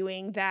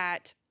arguing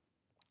that,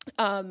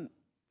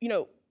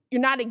 you're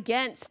not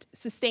against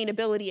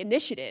sustainability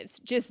initiatives,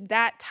 just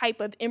that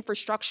type of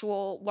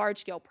infrastructural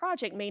large-scale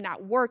project may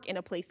not work in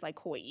a place like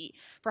Hawaii.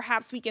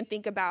 Perhaps we can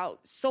think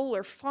about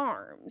solar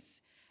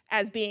farms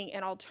as being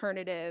an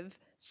alternative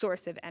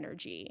source of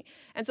energy.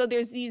 And so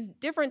there's these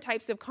different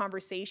types of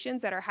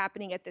conversations that are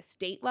happening at the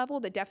state level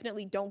that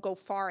definitely don't go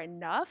far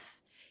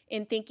enough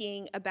in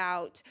thinking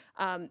about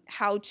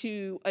how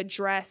to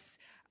address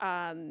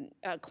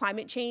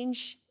climate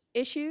change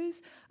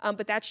issues,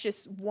 but that's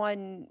just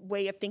one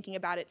way of thinking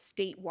about it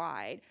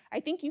statewide. I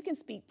think you can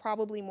speak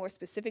probably more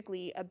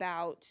specifically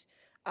about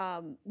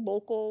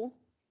local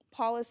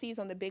policies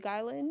on the Big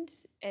Island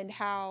and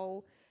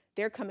how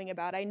they're coming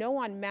about. I know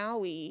on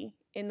Maui,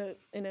 in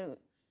the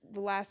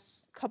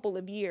last couple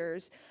of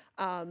years,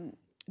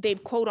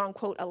 they've quote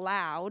unquote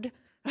allowed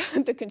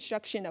the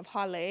construction of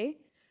hale,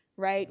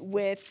 right,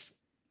 with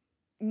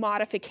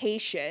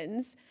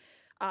modifications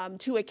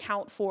to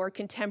account for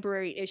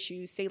contemporary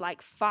issues, say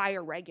like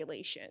fire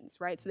regulations,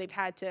 right? So they've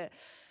had to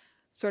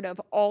sort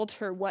of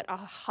alter what a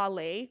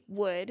hale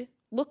would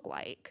look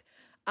like.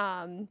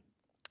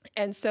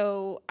 And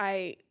so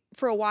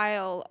for a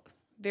while,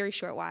 very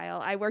short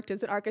while, I worked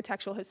as an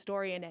architectural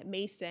historian at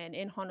Mason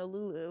in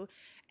Honolulu,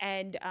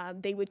 and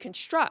they would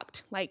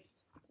construct like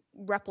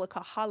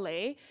replica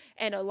hale,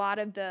 and a lot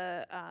of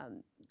the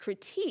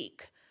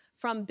critique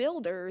from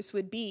builders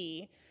would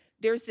be,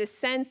 there's this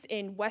sense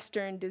in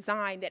Western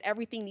design that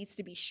everything needs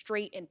to be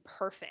straight and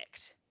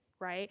perfect,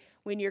 right?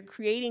 When you're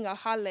creating a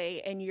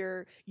hale and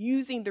you're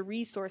using the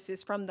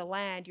resources from the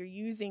land, you're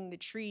using the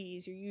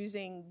trees, you're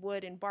using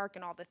wood and bark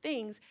and all the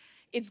things,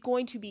 it's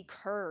going to be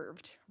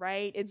curved,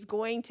 right? It's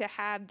going to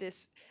have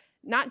this,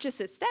 not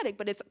just aesthetic,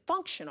 but it's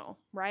functional,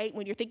 right?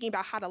 When you're thinking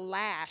about how to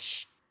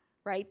lash,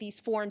 right, these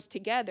forms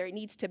together, it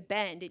needs to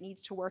bend, it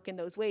needs to work in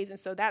those ways. And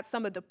so that's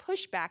some of the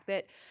pushback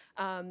that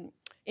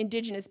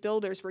Indigenous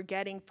builders were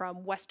getting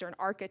from Western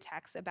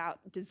architects about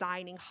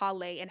designing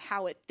hale and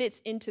how it fits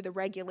into the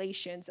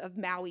regulations of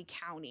Maui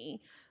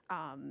County,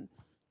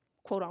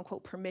 quote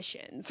unquote,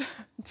 permissions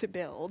to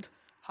build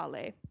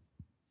hale.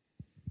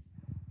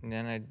 And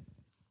then I'd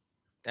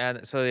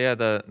add, so yeah,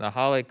 the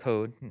hale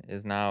code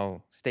is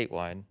now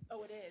statewide.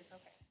 Oh, it is,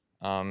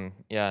 okay.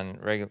 Yeah, and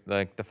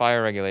the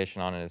fire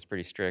regulation on it is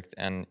pretty strict,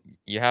 and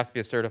you have to be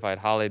a certified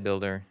hale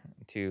builder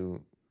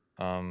to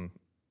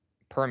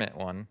permit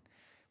one.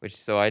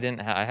 So I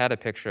had a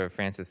picture of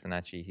Francis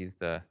Sinechi. He's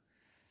the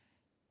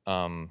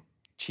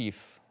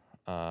chief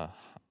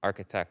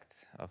architect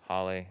of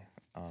hale.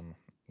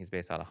 He's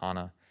based out of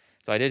Hana.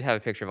 So I did have a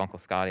picture of Uncle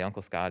Scotty.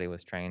 Uncle Scotty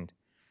was trained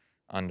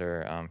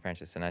under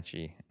Francis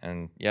Senecci.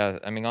 And yeah,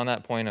 I mean, on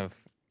that point of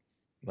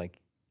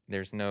like,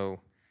 there's no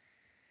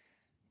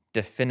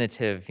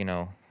definitive,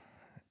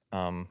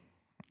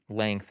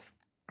 length,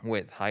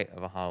 width, height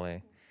of a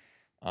hale.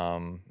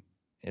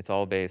 It's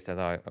all based, as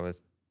I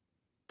was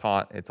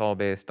taught, it's all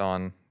based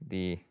on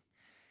the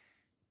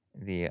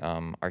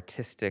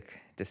artistic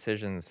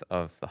decisions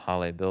of the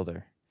hale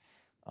builder,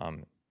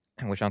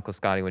 in which Uncle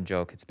Scotty would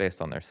joke it's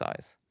based on their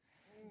size.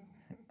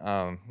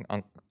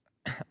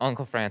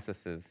 Uncle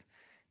Francis is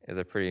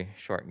a pretty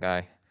short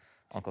guy.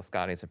 Uncle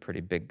Scotty's a pretty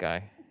big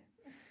guy.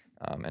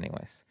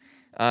 Anyways,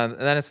 and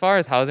then as far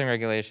as housing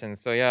regulations,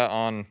 so yeah,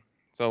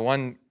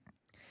 one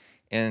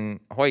in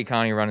Hawaii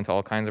County, run into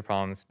all kinds of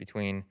problems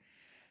between.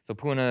 So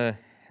Puna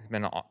has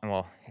been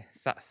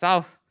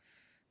south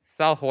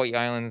Hawaii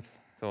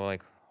Islands, so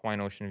like Hawaiian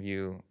Ocean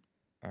View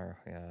or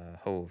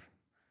Hove,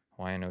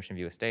 Hawaiian Ocean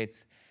View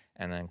Estates,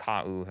 and then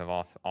Ka'u have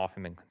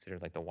often been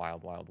considered like the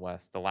wild, wild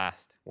west, the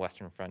last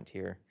western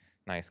frontier.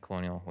 Nice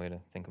colonial way to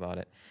think about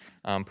it.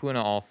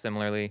 Puna all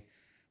similarly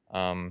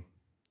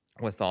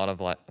was thought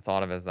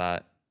of as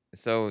that.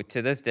 So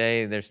to this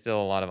day, there's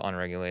still a lot of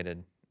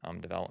unregulated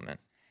development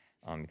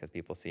because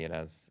people see it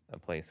as a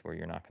place where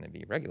you're not going to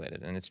be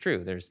regulated. And it's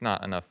true, there's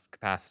not enough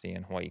capacity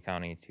in Hawaii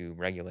County to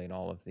regulate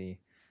all of the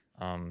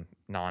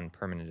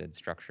non-permanented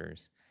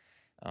structures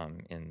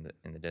in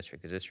the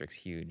district. The district's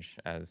huge,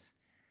 as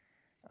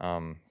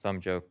some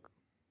joke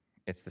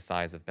it's the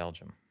size of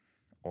Belgium,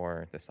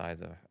 or the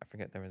size of, I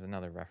forget, there was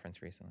another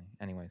reference recently.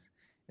 Anyways,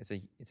 it's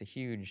a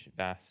huge,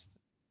 vast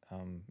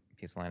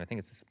piece of land. I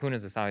think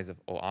Puna's the size of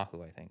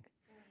Oahu, I think,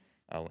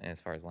 as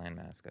far as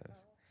landmass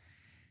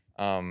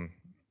goes.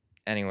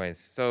 Anyways,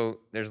 so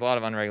there's a lot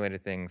of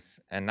unregulated things,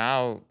 and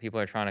now people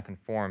are trying to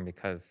conform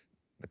because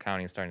the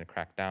county is starting to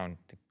crack down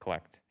to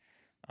collect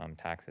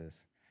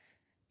taxes,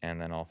 and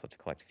then also to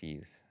collect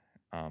fees.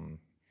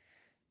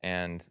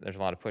 And there's a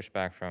lot of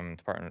pushback from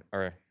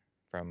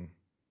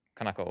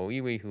Kanaka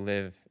Oiwi, who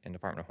live in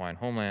Department of Hawaiian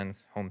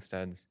Homelands,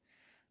 homesteads,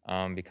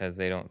 because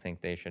they don't think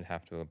they should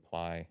have to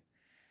apply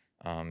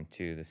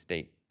to the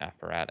state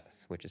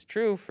apparatus, which is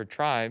true for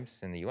tribes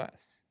in the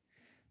U.S.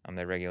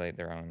 They regulate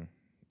their own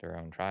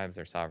tribes,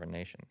 their sovereign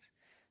nations.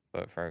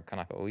 But for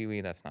Kanaka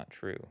Oiwi, that's not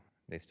true.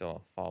 They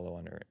still fall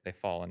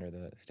under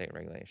the state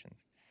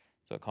regulations.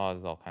 So it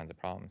causes all kinds of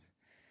problems.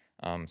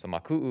 So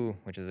Maku'u,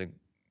 which is a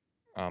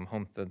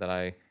homestead that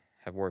I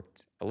have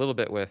worked a little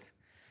bit with,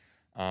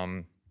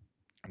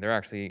 they're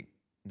actually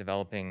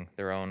developing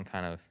their own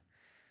kind of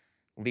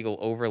legal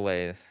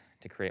overlays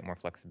to create more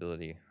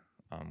flexibility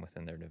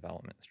within their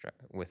development.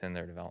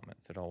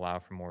 So to allow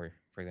for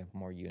example,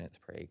 more units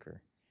per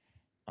acre.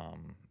 I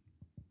don't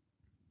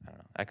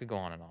know. I could go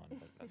on and on, but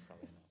that's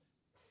probably enough.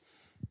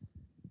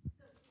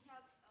 So we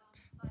have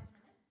 5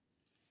 minutes.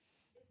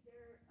 Is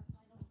there a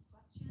final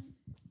question?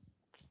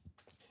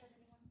 Had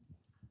anyone?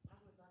 I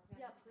would like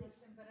to ask a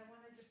question, but I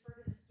want to defer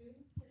to the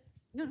students.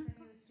 No. If any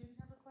of the students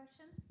have a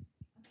question?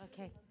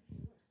 Okay.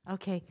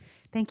 Okay.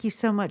 Thank you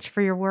so much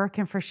for your work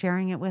and for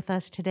sharing it with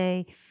us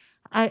today.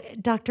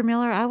 Dr.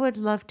 Miller, I would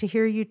love to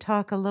hear you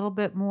talk a little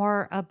bit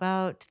more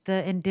about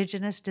the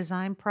indigenous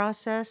design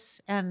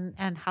process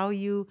and how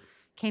you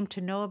came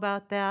to know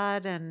about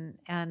that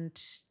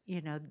and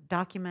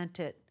document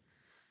it.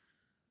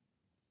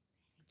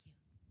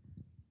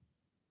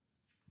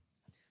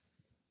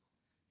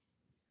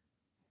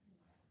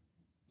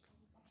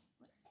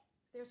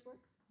 Theirs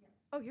works?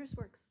 Oh, yours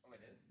works. Oh, I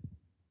did?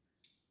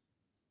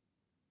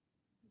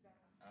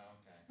 Oh,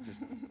 okay.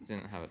 Just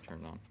didn't have it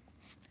turned on.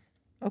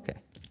 Okay.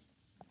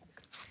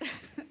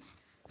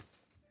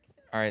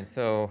 All right,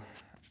 so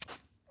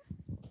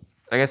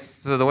I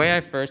guess, the way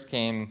I first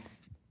came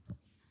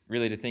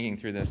really to thinking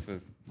through this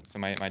was, so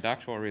my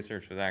doctoral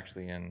research was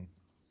actually in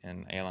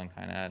Aelan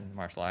Kainad,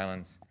 Marshall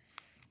Islands,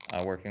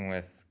 working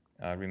with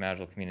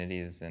remarriageable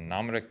communities in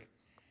Namaruk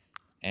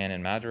and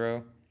in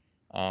Maduro.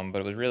 But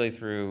it was really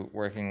through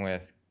working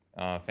with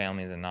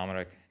families in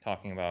Namaruk,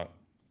 talking about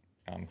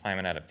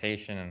climate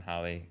adaptation and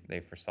how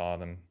they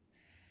foresaw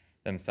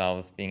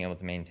themselves being able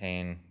to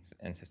maintain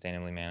and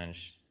sustainably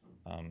manage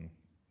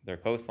their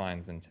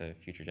coastlines into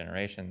future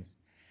generations.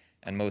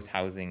 And most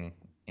housing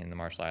in the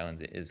Marshall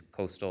Islands is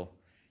coastal,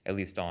 at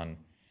least on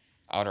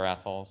outer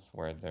atolls,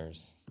 where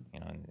there's,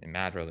 in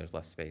Madro, there's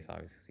less space,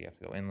 obviously, so you have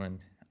to go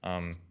inland.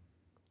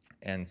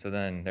 And so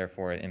then,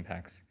 therefore, it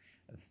impacts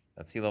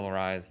of sea level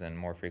rise and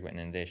more frequent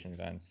inundation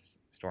events,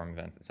 storm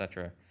events,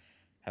 etc.,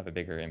 have a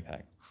bigger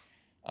impact.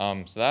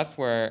 So that's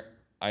where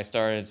I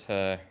started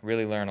to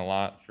really learn a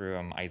lot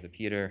through Isa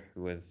Peter,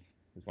 who's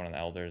one of the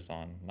elders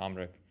on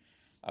Namaruk,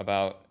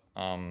 about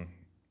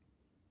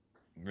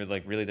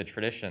really the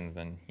traditions.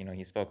 And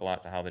he spoke a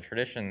lot to how the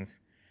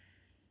traditions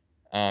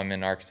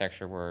in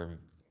architecture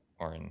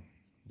or in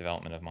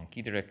development of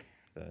Monkidrik,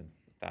 the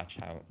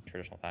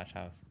traditional thatch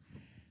house,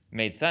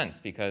 made sense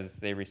because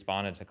they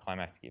responded to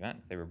climatic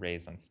events. They were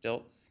raised on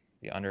stilts.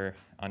 The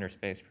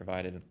underspace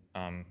provided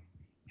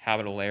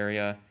habitable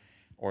area,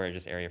 or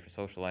just area for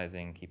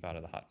socializing, keep out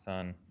of the hot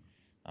sun.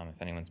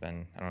 If anyone's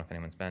been, I don't know if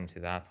anyone's been to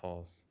the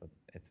atolls, but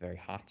it's very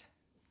hot,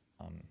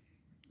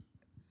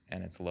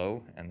 and it's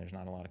low, and there's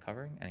not a lot of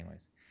covering.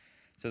 Anyways,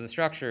 so the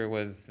structure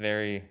was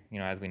very,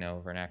 as we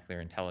know,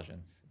 vernacular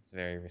intelligence. It's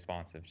very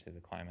responsive to the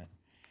climate.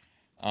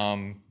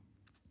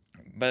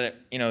 But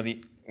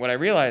what I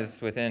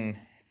realized within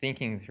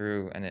thinking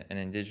through an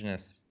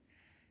indigenous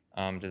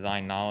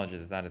design knowledge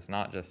is that it's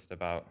not just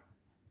about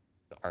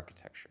the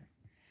architecture.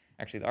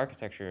 Actually, the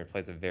architecture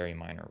plays a very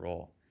minor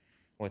role.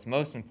 What's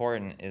most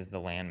important is the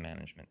land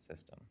management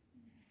system,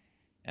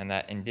 and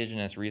that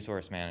indigenous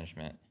resource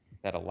management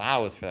that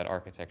allows for that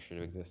architecture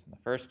to exist in the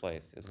first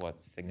place is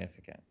what's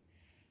significant.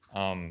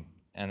 And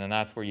then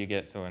that's where you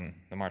get, so in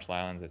the Marshall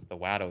Islands, it's the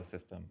Wado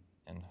system.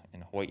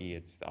 In Hawaii,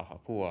 it's the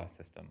Ahapua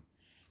system.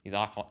 These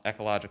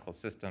ecological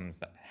systems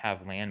that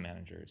have land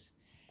managers.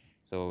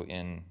 So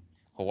in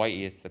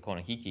Hawaii, it's the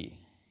Konahiki.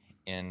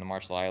 In the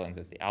Marshall Islands,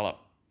 it's the Alap.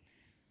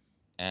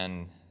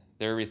 And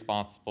they're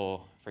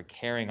responsible for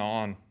carrying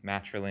on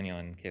matrilineal,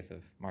 in the case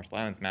of Marshall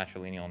Islands,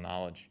 matrilineal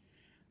knowledge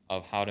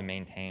of how to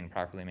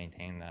properly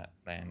maintain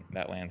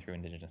that land through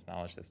indigenous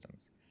knowledge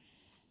systems.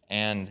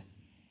 And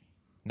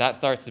that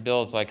starts to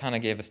build, so I kind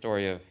of gave a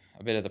story of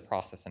a bit of the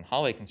process in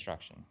holly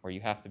construction, where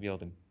you have to be able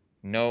to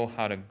know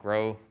how to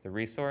grow the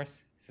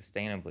resource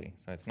sustainably.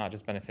 So it's not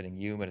just benefiting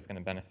you, but it's going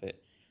to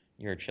benefit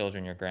your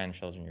children, your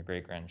grandchildren, your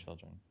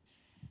great-grandchildren.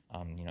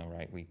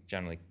 Right? We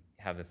generally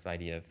have this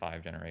idea of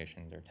 5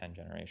 generations or 10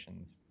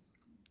 generations.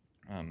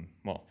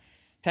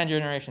 10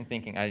 generation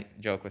thinking, I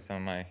joke with some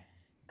of my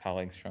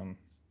colleagues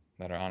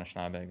that are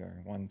Anishinaabe, or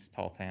one's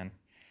Taltan,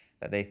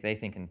 that they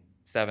think in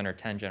 7 or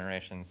 10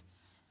 generations.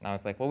 And I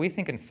was like, well, we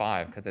think in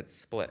 5 because it's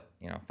split,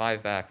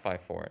 5 back,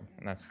 5 forward,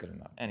 and that's good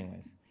enough.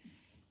 Anyways,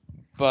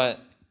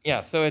 but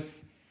yeah, so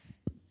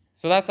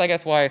that's I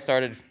guess why I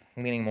started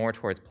leaning more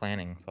towards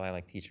planning. So I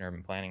like teaching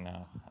urban planning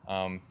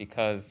now,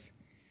 because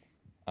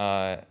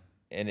I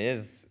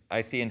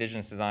see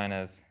indigenous design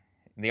as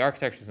the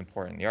architecture is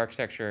important. The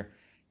architecture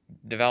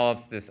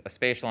develops a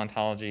spatial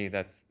ontology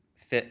that's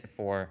fit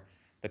for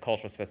the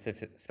cultural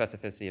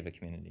specificity of a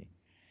community.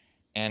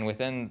 And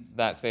within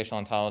that spatial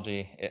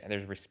ontology,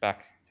 there's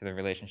respect to the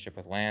relationship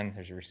with land,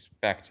 there's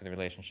respect to the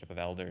relationship of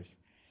elders,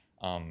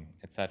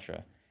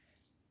 etc.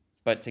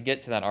 But to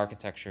get to that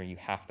architecture, you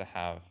have to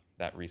have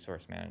that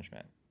resource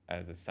management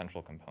as a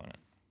central component.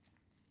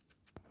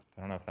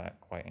 I don't know if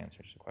that quite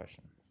answers the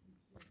question.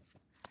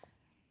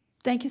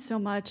 Thank you so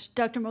much.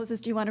 Dr.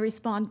 Moses, do you want to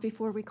respond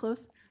before we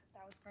close?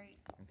 That was great.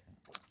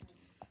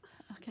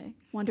 Okay,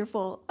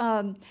 wonderful.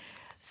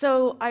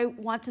 So I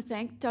want to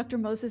thank Dr.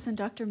 Moses and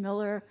Dr.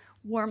 Miller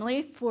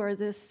warmly for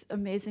this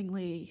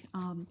amazingly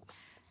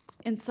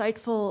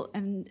insightful,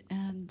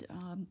 and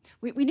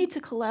we need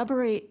to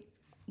collaborate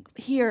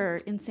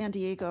here in San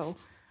Diego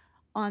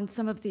on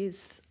some of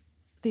these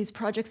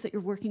projects that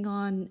you're working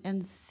on,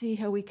 and see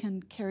how we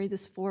can carry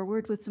this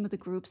forward with some of the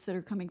groups that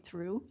are coming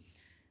through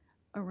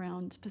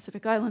around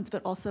Pacific Islands,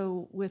 but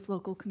also with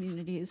local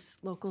communities,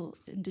 local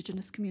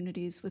indigenous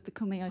communities, with the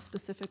Kumeyaay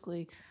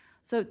specifically.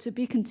 So to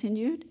be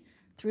continued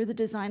through the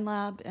Design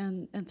Lab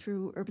and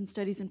through Urban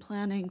Studies and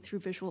Planning, through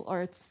Visual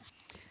Arts,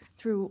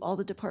 through all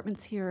the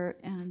departments here.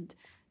 And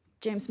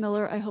James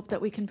Miller, I hope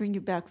that we can bring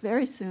you back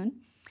very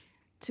soon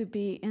to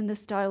be in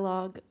this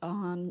dialogue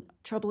on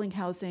troubling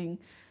housing,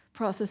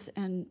 process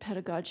and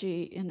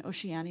pedagogy in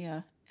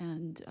Oceania,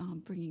 and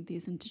bringing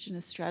these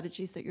indigenous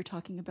strategies that you're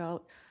talking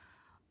about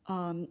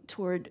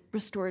toward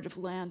restorative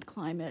land,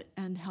 climate,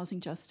 and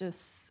housing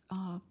justice,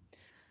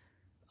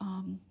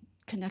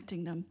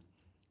 connecting them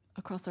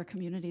across our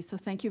community. So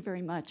thank you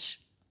very much.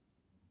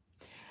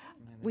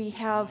 We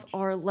have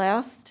our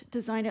last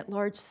Design at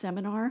Large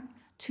seminar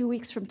 2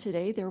 weeks from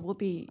today. There will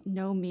be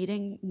no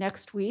meeting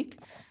next week.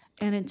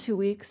 And in 2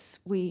 weeks,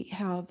 we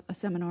have a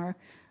seminar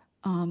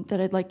that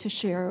I'd like to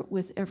share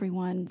with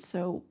everyone.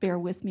 So bear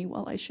with me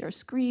while I share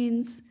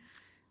screens.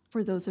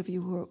 For those of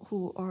you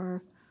who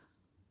are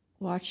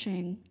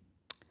watching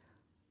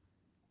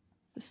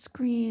the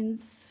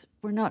screens,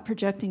 we're not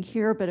projecting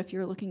here, but if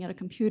you're looking at a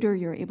computer,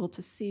 you're able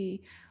to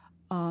see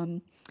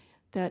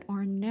that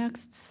our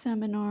next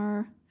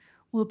seminar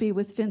will be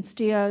with Vince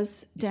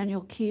Diaz,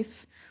 Daniel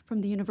Keefe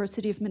from the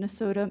University of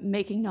Minnesota,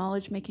 Making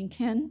Knowledge, Making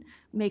Kin,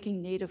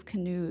 Making Native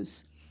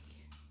Canoes.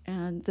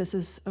 And this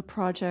is a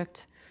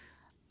project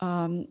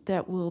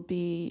that will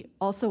be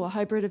also a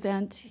hybrid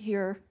event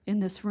here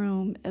in this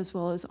room, as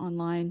well as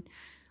online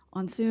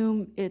on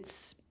Zoom.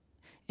 It's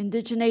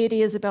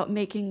indigeneity is about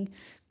making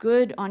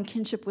good on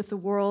kinship with the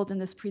world,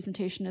 and this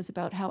presentation is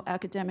about how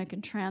academic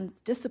and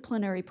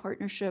transdisciplinary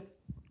partnership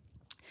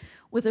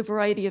with a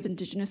variety of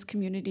indigenous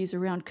communities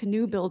around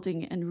canoe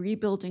building and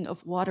rebuilding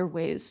of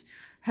waterways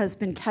has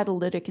been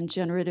catalytic and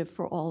generative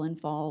for all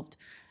involved.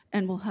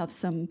 And we'll have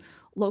some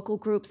local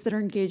groups that are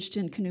engaged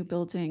in canoe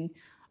building,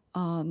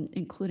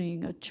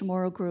 including a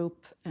Chamorro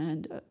group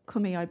and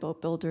Kumeyaay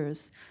boat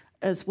builders,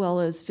 as well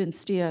as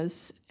Vince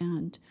Diaz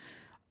and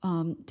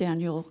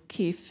Daniel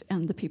Keefe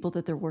and the people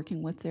that they're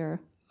working with there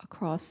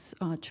across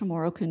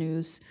Chamorro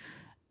canoes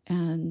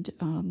and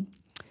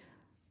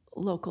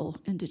local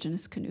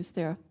indigenous canoes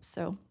there.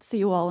 So see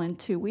you all in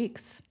 2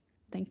 weeks.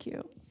 Thank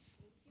you.